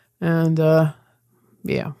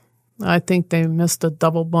yeah, I think they missed a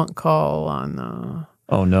double bunt call on.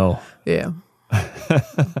 Oh no! Yeah.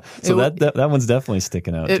 So that one's definitely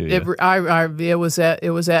sticking out to you. It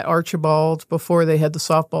was at Archibald before they had the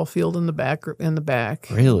softball field in the back.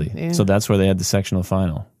 Really? Yeah. So that's where they had the sectional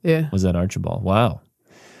final. Yeah. Was at Archibald. Wow.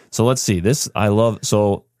 So let's see. This I love.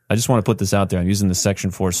 So I just want to put this out there. I'm using the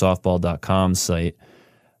section4softball.com site.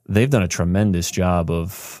 They've done a tremendous job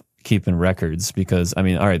of keeping records because, I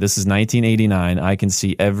mean, all right, this is 1989. I can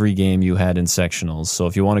see every game you had in sectionals. So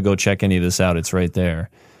if you want to go check any of this out, it's right there.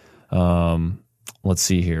 Let's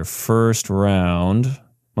see here. First round,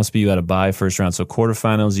 must be you had a bye first round. So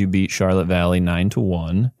quarterfinals, you beat Charlotte Valley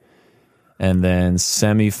 9-1. And then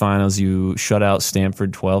semifinals, you shut out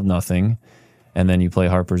Stanford 12-0. And then you play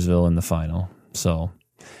Harpersville in the final. So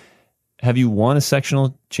have you won a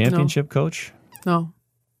sectional championship, Coach? No.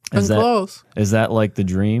 Close. Is that like the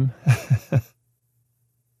dream?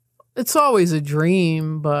 It's always a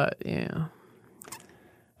dream, but yeah.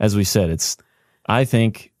 As we said, I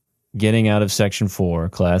think getting out of Section 4,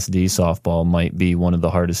 Class D softball, might be one of the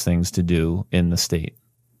hardest things to do in the state.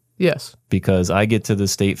 Yes. Because I get to the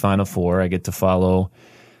state Final Four, I get to follow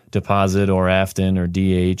Deposit or Afton or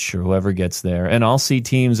DH or whoever gets there, and I'll see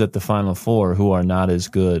teams at the Final Four who are not as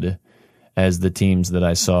good as the teams that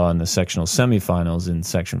I saw in the sectional semifinals in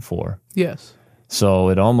Section 4. Yes. So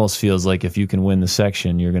it almost feels like if you can win the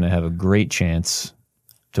section, you're going to have a great chance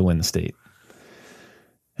to win the state.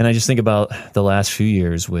 And I just think about the last few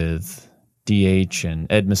years with DH and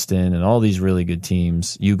Edmiston and all these really good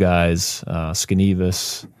teams, you guys,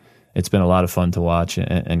 Skenevis. It's been a lot of fun to watch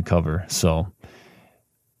and cover. So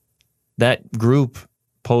that group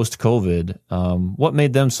post-COVID, what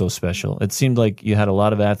made them so special? It seemed like you had a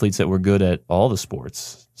lot of athletes that were good at all the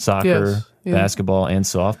sports, soccer, basketball, and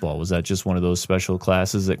softball. Was that just one of those special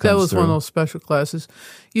classes that comes through? That was one of those special classes.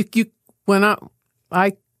 When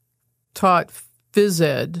I taught phys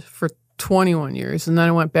ed for 21 years, and then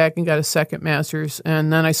I went back and got a second master's,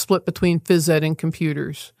 and then I split between phys ed and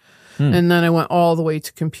computers, and then I went all the way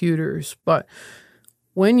to computers. But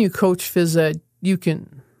when you coach phys ed, you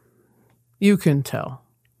can tell.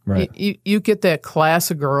 Right. You get that class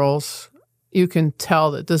of girls. You can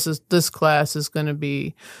tell that this class is going to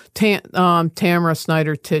be Tamara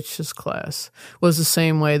Snyder Titch's class was the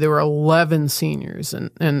same way. There were 11 seniors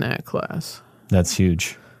in that class. That's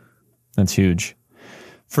huge. That's huge.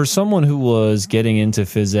 For someone who was getting into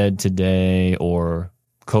phys ed today or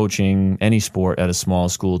coaching any sport at a small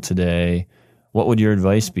school today, what would your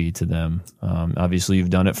advice be to them? Obviously, you've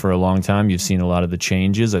done it for a long time. You've seen a lot of the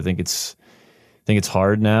changes. I think it's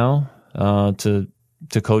hard now to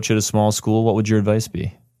coach at a small school. What would your advice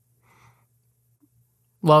be?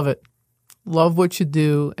 Love it. Love what you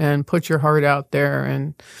do and put your heart out there.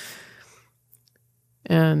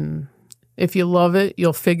 And if you love it,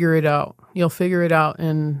 you'll figure it out. You'll figure it out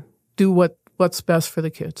and do what's best for the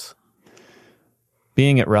kids.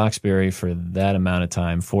 Being at Roxbury for that amount of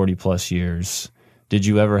time, 40 plus years, did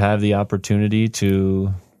you ever have the opportunity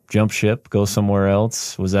to jump ship, go somewhere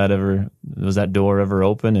else? Was that door ever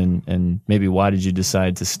open? And maybe why did you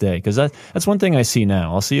decide to stay? Because that's one thing I see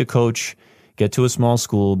now. I'll see a coach get to a small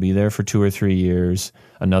school, be there for 2 or 3 years,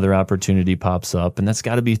 another opportunity pops up, and that's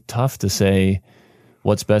got to be tough to say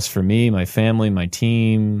what's best for me, my family, my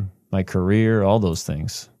team, my career, all those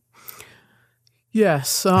things.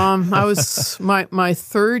 Yes. I was my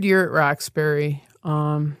third year at Roxbury.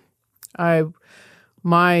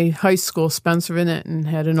 My high school, Spencer Vinetton,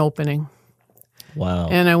 had an opening. Wow.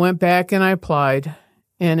 And I went back and I applied,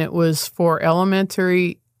 and it was for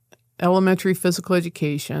elementary physical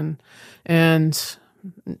education, and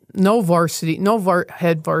no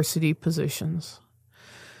head varsity positions.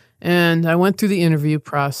 And I went through the interview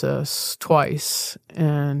process twice,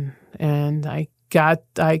 and I got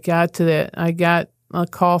to that. I got a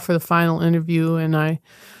call for the final interview, and I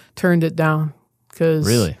turned it down because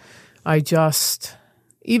really, I just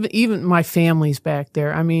even my family's back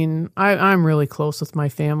there. I mean, I'm really close with my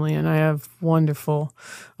family, and I have a wonderful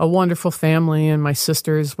family, and my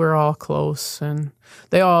sisters, we're all close, and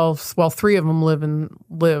they all, well, 3 of them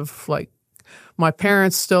live like, my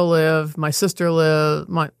parents still live, my sister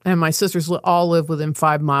my sisters all live within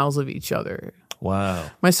 5 miles of each other. Wow.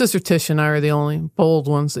 My sister Tish and I are the only bold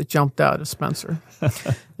ones that jumped out of Spencer.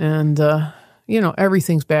 And,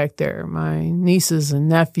 everything's back there. My nieces and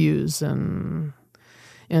nephews, and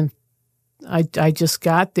I just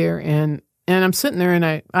got there, and I'm sitting there,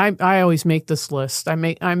 and I always make this list. I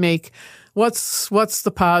make what's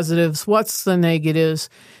the positives, what's the negatives,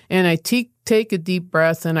 and I take a deep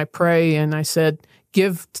breath, and I pray, and I said,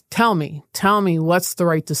 tell me what's the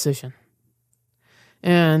right decision.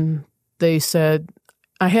 And they said,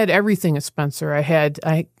 I had everything at Spencer. I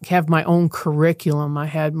have my own curriculum. I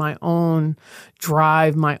had my own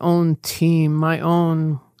drive, my own team, my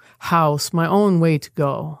own house, my own way to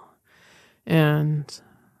go. And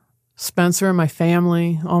Spencer and my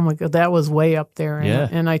family, oh my God, that was way up there.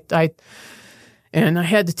 And, and I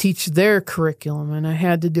had to teach their curriculum, and I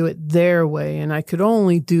had to do it their way. And I could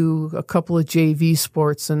only do a couple of JV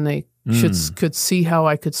sports, and they could see how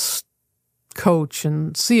I could coach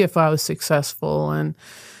and see if I was successful. And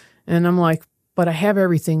I'm like, but I have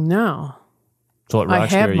everything now. So at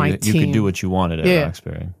Roxbury, you could do what you wanted at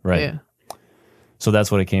Roxbury, right? Yeah. So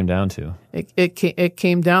that's what it came down to. It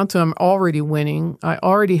came down to, I'm already winning. I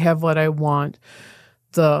already have what I want.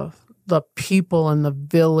 The people in the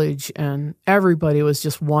village and everybody was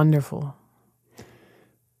just wonderful.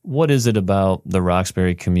 What is it about the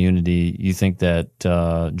Roxbury community you think that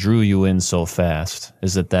drew you in so fast?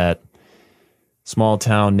 Is it that small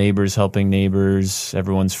town, neighbors helping neighbors,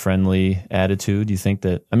 everyone's friendly attitude? You think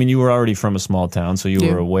that, I mean, you were already from a small town, so you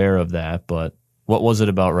were aware of that, but what was it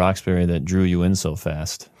about Roxbury that drew you in so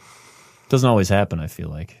fast? Doesn't always happen, I feel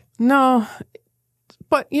like. No,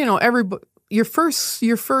 but everybody, your first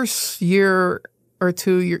year or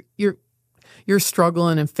two, you're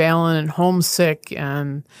struggling and failing and homesick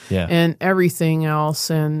and everything else,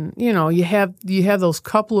 and you have those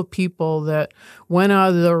couple of people that went out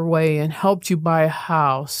of their way and helped you buy a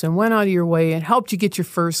house, and went out of your way and helped you get your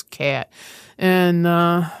first cat, and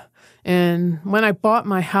when I bought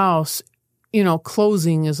my house,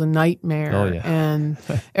 closing is a nightmare. Oh, yeah. And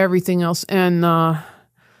everything else, and oh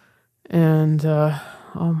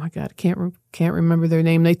my God, I can't remember their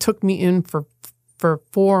name. They took me in for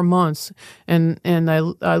 4 months, and I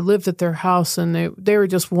lived at their house, and they were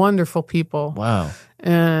just wonderful people. Wow.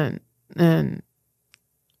 And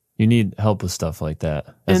you need help with stuff like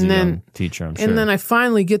that as a young teacher, I'm sure. And then I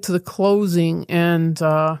finally get to the closing, and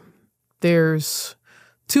there's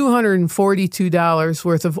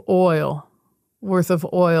 $242 worth of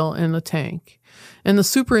oil in the tank. And the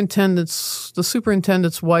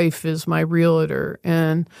superintendent's wife is my realtor,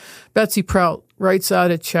 and Betsy Prout writes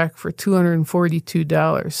out a check for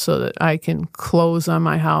 $242 so that I can close on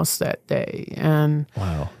my house that day. And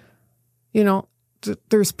wow,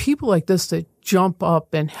 there's people like this that jump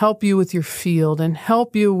up and help you with your field and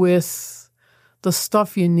help you with the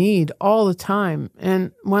stuff you need all the time.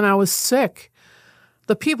 And when I was sick,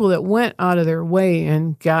 the people that went out of their way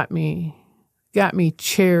and got me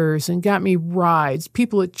chairs and got me rides.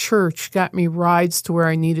 People at church got me rides to where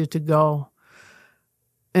I needed to go.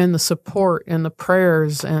 And the support and the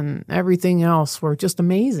prayers and everything else were just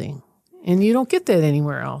amazing. And you don't get that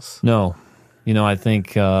anywhere else. No. I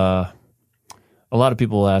think a lot of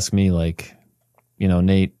people ask me, like,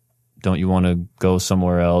 Nate, don't you want to go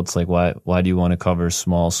somewhere else? Like, why do you want to cover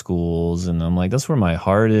small schools? And I'm like, that's where my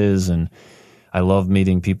heart is. And I love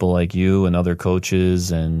meeting people like you and other coaches,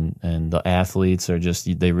 and the athletes are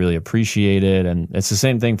just, they really appreciate it. And it's the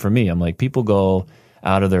same thing for me. I'm like, people go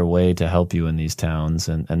out of their way to help you in these towns,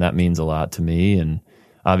 and that means a lot to me, and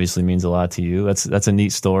obviously means a lot to you. That's a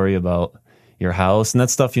neat story about your house, and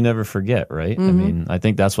that's stuff you never forget, right? I mean, I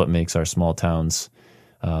think that's what makes our small towns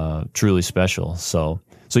truly special. So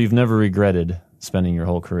you've never regretted spending your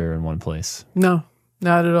whole career in one place? No,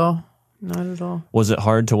 not at all. Not at all. Was it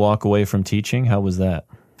hard to walk away from teaching? How was that?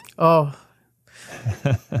 Oh,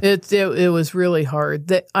 it was really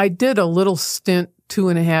hard. I did a little stint,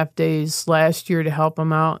 2.5 days last year to help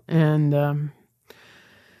them out, and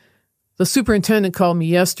the superintendent called me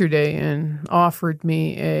yesterday and offered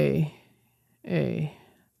me a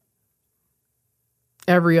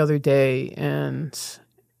every other day, and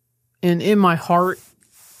in my heart,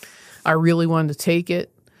 I really wanted to take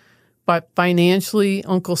it. But financially,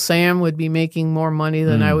 Uncle Sam would be making more money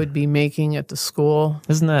than I would be making at the school.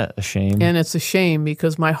 Isn't that a shame? And it's a shame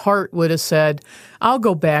because my heart would have said, I'll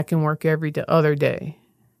go back and work every other day.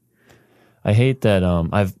 I hate that.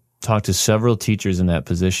 I've talked to several teachers in that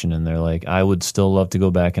position, and they're like, I would still love to go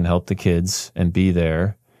back and help the kids and be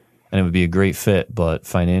there, and it would be a great fit, but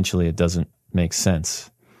financially it doesn't make sense.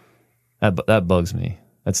 That bugs me.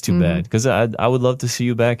 That's too bad, because I would love to see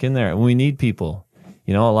you back in there. And we need people.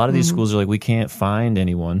 You know, a lot of these schools are like, we can't find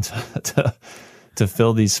anyone to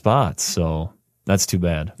fill these spots. So that's too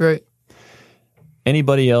bad. Right.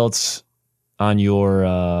 Anybody else on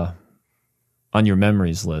your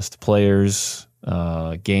memories list? Players,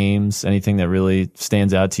 games, anything that really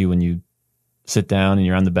stands out to you when you sit down and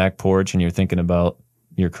you're on the back porch and you're thinking about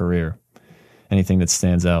your career? Anything that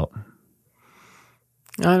stands out?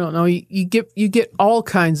 I don't know. You get all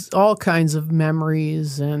kinds of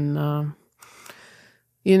memories, and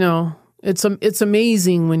you know, it's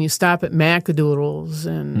amazing when you stop at Macadoodles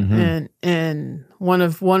and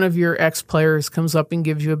one of your ex-players comes up and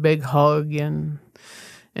gives you a big hug, and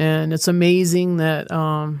it's amazing that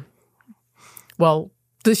well,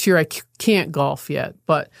 this year I can't golf yet,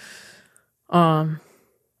 but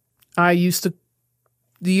I used to,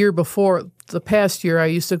 the past year I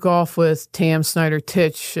used to golf with Tam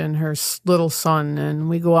Snyder-Titch and her little son, and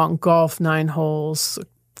we go out and golf 9 holes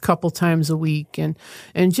couple times a week and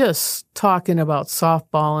just talking about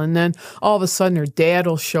softball. And then all of a sudden her dad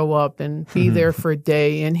will show up and be there for a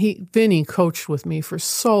day. And Vinny coached with me for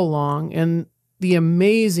so long, and the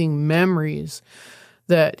amazing memories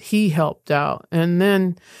that he helped out. And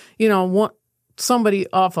then, you know,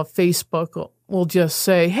 somebody off of Facebook will just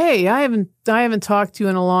say, hey, I haven't talked to you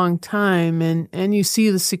in a long time. And you see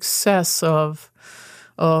the success of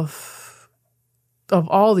all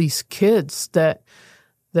these kids that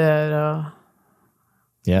and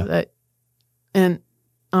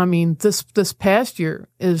I mean, this past year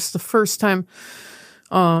is the first time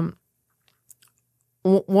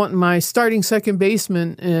my starting second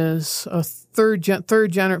baseman is a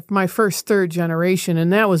my first third generation,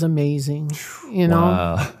 and that was amazing, you know.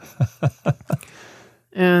 Wow.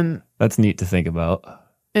 And that's neat to think about.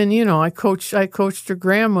 And you know, I coached her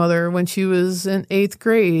grandmother when she was in 8th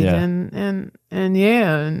grade, and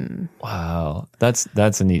wow, that's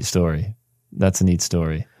a neat story. That's a neat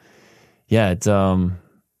story. Yeah, it's a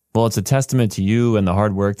testament to you and the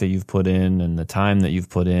hard work that you've put in and the time that you've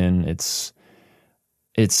put in. It's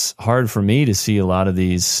hard for me to see a lot of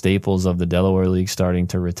these staples of the Delaware League starting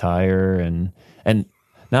to retire, and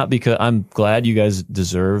not because I'm glad you guys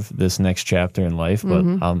deserve this next chapter in life, but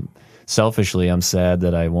selfishly, I'm sad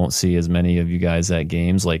that I won't see as many of you guys at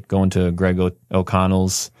games, like going to Greg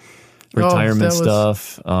O'Connell's retirement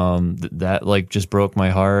stuff. That like just broke my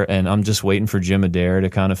heart, and I'm just waiting for Jim Adair to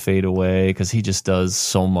kind of fade away because he just does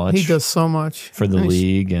so much. He does so much for the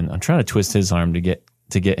league, and I'm trying to twist his arm to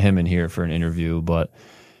get him in here for an interview. But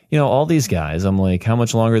you know, all these guys, I'm like, how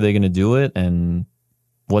much longer are they going to do it, and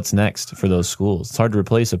what's next for those schools? It's hard to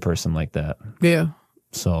replace a person like that. Yeah.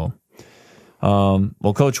 So.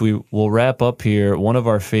 Well, Coach, we'll wrap up here. One of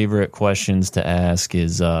our favorite questions to ask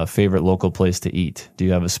is favorite local place to eat. Do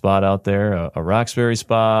you have a spot out there, a Roxbury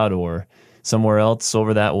spot or somewhere else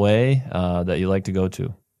over that way that you like to go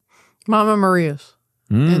to? Mama Maria's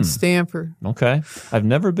in Stamford. Okay. I've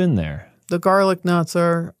never been there. The garlic knots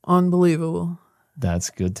are unbelievable.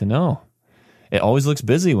 That's good to know. It always looks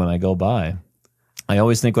busy when I go by. I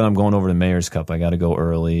always think when I'm going over to Mayor's Cup, I got to go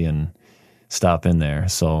early and stop in there.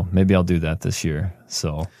 So maybe I'll do that this year.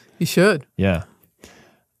 So you should. Yeah.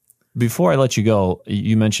 Before I let you go,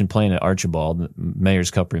 you mentioned playing at Archibald.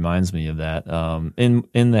 Mayor's Cup reminds me of that.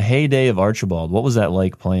 In the heyday of Archibald, what was that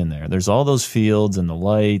like playing there? There's all those fields and the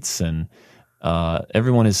lights, and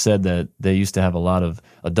everyone has said that they used to have a lot of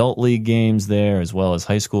adult league games there as well as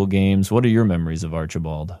high school games. What are your memories of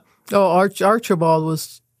Archibald? Oh, Archibald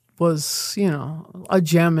was, a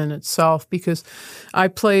gem in itself because I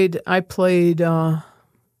played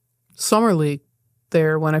summer league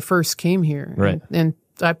there when I first came here. Right. And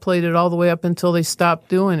I played it all the way up until they stopped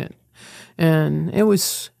doing it. And it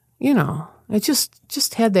was, it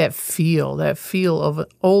just had that feel of an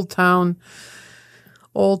old town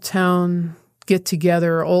get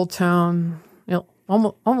together, old town,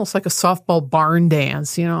 almost like a softball barn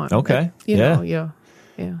dance, Okay. Yeah.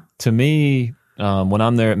 To me, when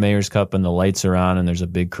I'm there at Mayor's Cup and the lights are on and there's a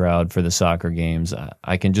big crowd for the soccer games,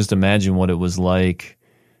 I can just imagine what it was like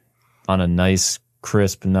on a nice,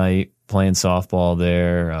 crisp night playing softball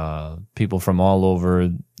there. People from all over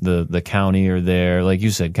the county are there. Like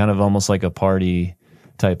you said, kind of almost like a party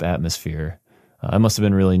type atmosphere. It must have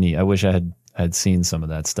been really neat. I wish I had seen some of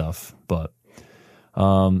that stuff. But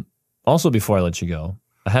also, before I let you go,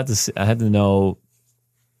 I had to know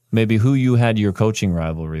maybe who you had your coaching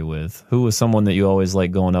rivalry with. Who was someone that you always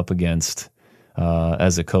liked going up against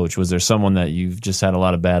as a coach? Was there someone that you've just had a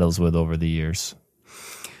lot of battles with over the years?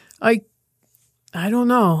 I don't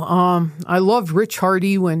know. I loved Rich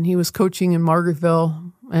Hardy when he was coaching in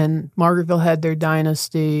Margaretville, and Margaretville had their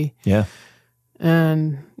dynasty. Yeah.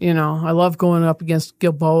 And, I love going up against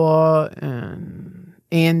Gilboa and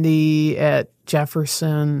Andy at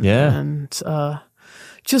Jefferson. Yeah. And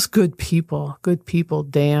just good people,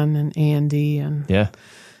 Dan and Andy. And yeah.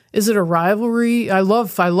 Is it a rivalry? I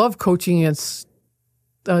love coaching against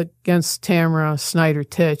Tamara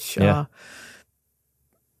Snyder-Titch. Yeah.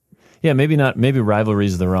 Yeah, maybe rivalry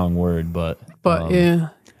is the wrong word, but yeah.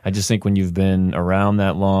 I just think when you've been around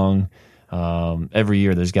that long, every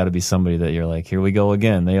year there's got to be somebody that you're like, here we go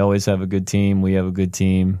again. They always have a good team. We have a good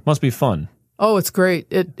team. Must be fun. Oh, it's great.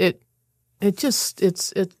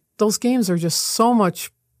 Those games are just so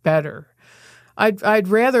much better. I'd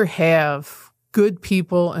rather have good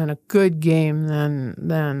people and a good game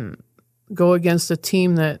than go against a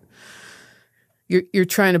team that you're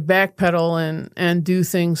trying to backpedal and do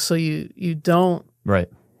things so you don't right.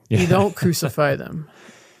 Yeah. You don't crucify them.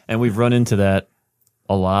 And we've run into that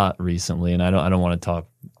a lot recently, and I don't want to talk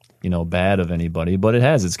bad of anybody, but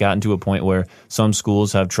it's gotten to a point where some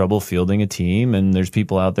schools have trouble fielding a team, and there's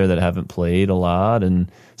people out there that haven't played a lot,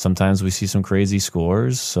 and sometimes we see some crazy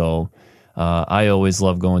scores. So I always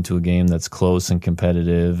love going to a game that's close and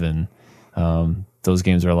competitive, and those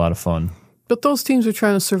games are a lot of fun. But those teams are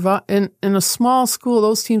trying to survive. In a small school,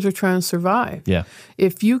 those teams are trying to survive. Yeah.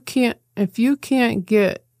 If you can't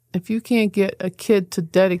get a kid to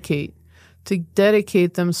dedicate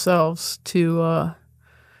themselves to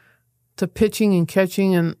pitching and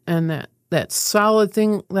catching and that solid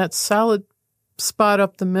spot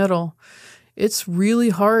up the middle, it's really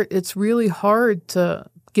hard. It's really hard to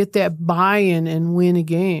get that buy-in and win a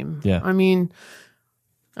game. Yeah. I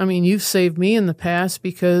mean, you've saved me in the past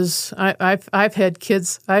because I've had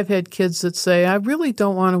kids that say, I really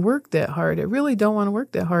don't want to work that hard.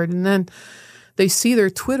 And then they see their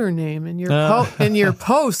Twitter name in your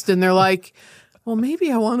post, and they're like, well,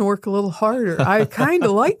 maybe I want to work a little harder. I kind of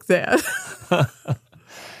like that.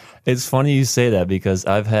 It's funny you say that because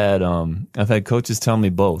I've had coaches tell me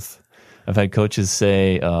both. I've had coaches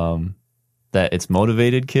say that it's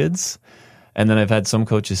motivated kids, and then I've had some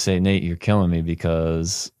coaches say, Nate, you're killing me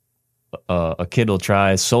because a kid will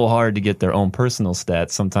try so hard to get their own personal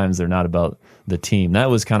stats. Sometimes they're not about the team. That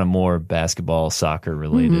was kind of more basketball, soccer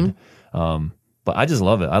related. Mm-hmm. But I just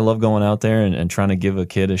love it. I love going out there and trying to give a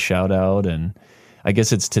kid a shout out. And I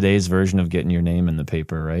guess it's today's version of getting your name in the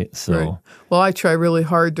paper, right? So, right. Well, I try really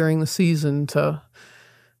hard during the season to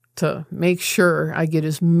make sure I get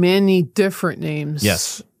as many different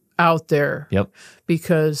names out there. Yep.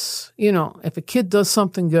 Because, if a kid does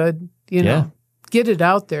something good, get it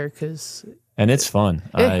out there and it's fun.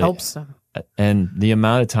 It helps them. And the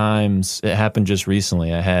amount of times it happened just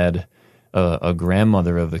recently, I had a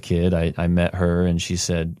grandmother of a kid. I met her and she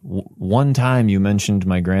said, one time you mentioned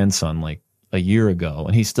my grandson like a year ago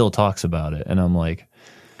and he still talks about it. And I'm like,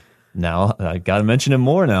 now I got to mention him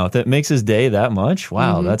more now. If that makes his day that much.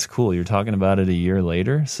 Wow, mm-hmm. That's cool. You're talking about it a year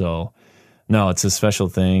later. So no, it's a special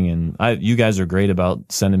thing. And you guys are great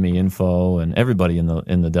about sending me info, and everybody in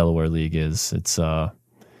the Delaware League is. It's kind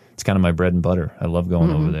of my bread and butter. I love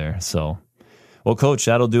going over there. So, well, Coach,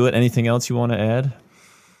 that'll do it. Anything else you want to add?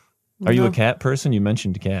 Are you a cat person? You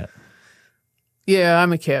mentioned cat. Yeah,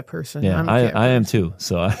 I'm a cat person. Yeah, I am too.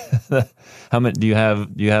 So, how many do you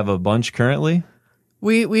have? Do you have a bunch currently?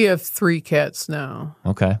 We have 3 cats now.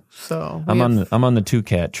 Okay. So I'm on the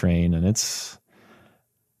 2-cat train, and it's.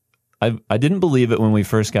 I didn't believe it when we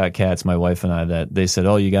first got cats, my wife and I, that they said,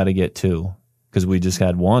 "Oh, you got to get 2," because we just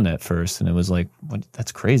had 1 at first, and it was like, "What?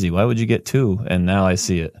 That's crazy. Why would you get 2?" And now I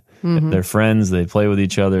see it. They're friends. They play with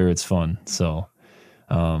each other. It's fun. So,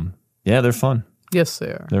 yeah, they're fun. Yes, they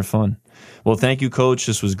are. They're fun. Well, thank you, Coach.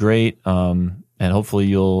 This was great. And hopefully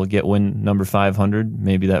you'll get win number 500,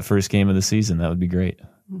 maybe that first game of the season. That would be great.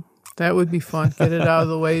 That would be fun. Get it out of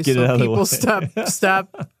the way so people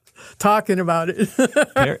stop talking about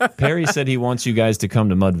it. Perry said he wants you guys to come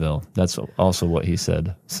to Mudville. That's also what he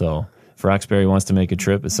said. So if Roxbury wants to make a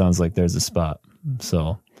trip, it sounds like there's a spot.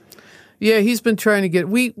 So yeah, he's been trying to get.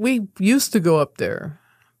 We used to go up there,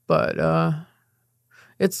 but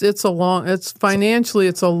it's financially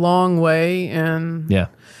it's a long way, and yeah,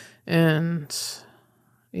 and it's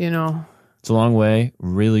a long way.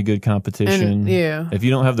 Really good competition. And, yeah, if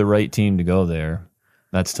you don't have the right team to go there,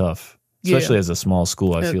 that's tough. Especially as a small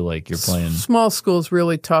school, I feel like you're playing. Small school is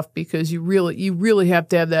really tough because you really have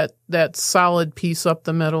to have that solid piece up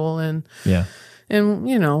the middle, and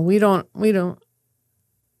we don't.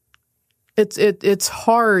 It's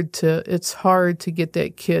hard to get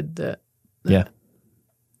that kid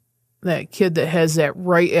that kid that has that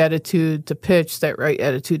right attitude to pitch, that right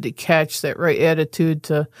attitude to catch, that right attitude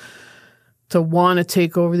to want to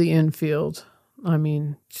take over the infield. I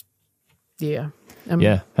mean, yeah.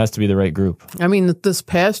 Has to be the right group. I mean, this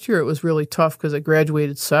past year it was really tough because I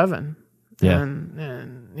graduated 7. Yeah.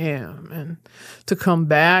 And to come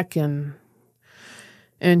back and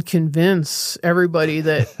convince everybody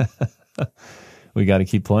that we got to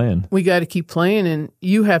keep playing. We got to keep playing, and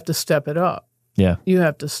you have to step it up. Yeah. You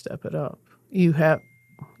have to step it up.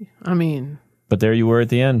 But there you were at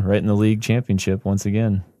the end, right in the league championship once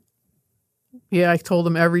again. Yeah, I told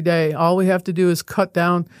them every day, all we have to do is cut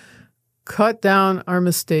down our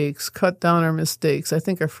mistakes. I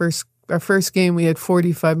think our first game we had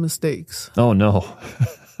 45 mistakes. Oh no.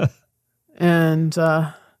 And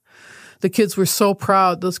the kids were so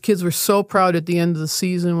proud. Those kids were so proud at the end of the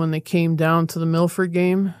season when they came down to the Milford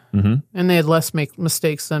game, and they had less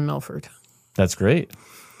mistakes than Milford. That's great.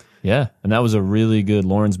 Yeah, and that was a really good.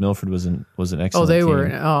 Lawrence Milford was an excellent team. They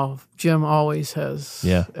were. Jim always has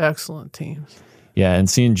excellent teams. Yeah, and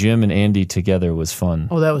seeing Jim and Andy together was fun.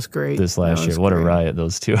 Oh, that was great. This last year. What a riot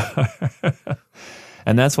those two are.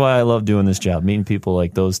 And that's why I love doing this job, meeting people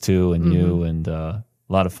like those two and you, and a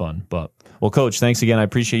lot of fun. Well, Coach, thanks again. I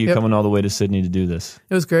appreciate you coming all the way to Sydney to do this.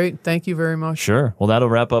 It was great. Thank you very much. Sure. Well, that'll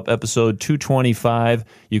wrap up episode 225.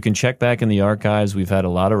 You can check back in the archives. We've had a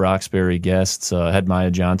lot of Roxbury guests. Had Maya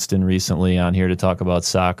Johnston recently on here to talk about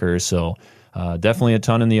soccer. So definitely a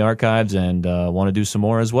ton in the archives, and want to do some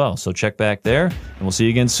more as well. So check back there, and we'll see you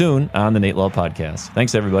again soon on the Nate Lull Podcast.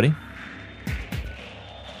 Thanks, everybody.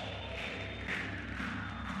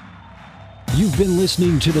 You've been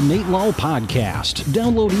listening to the Nate Lull Podcast.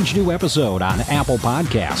 Download each new episode on Apple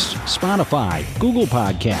Podcasts, Spotify, Google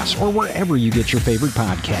Podcasts, or wherever you get your favorite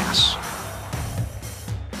podcasts.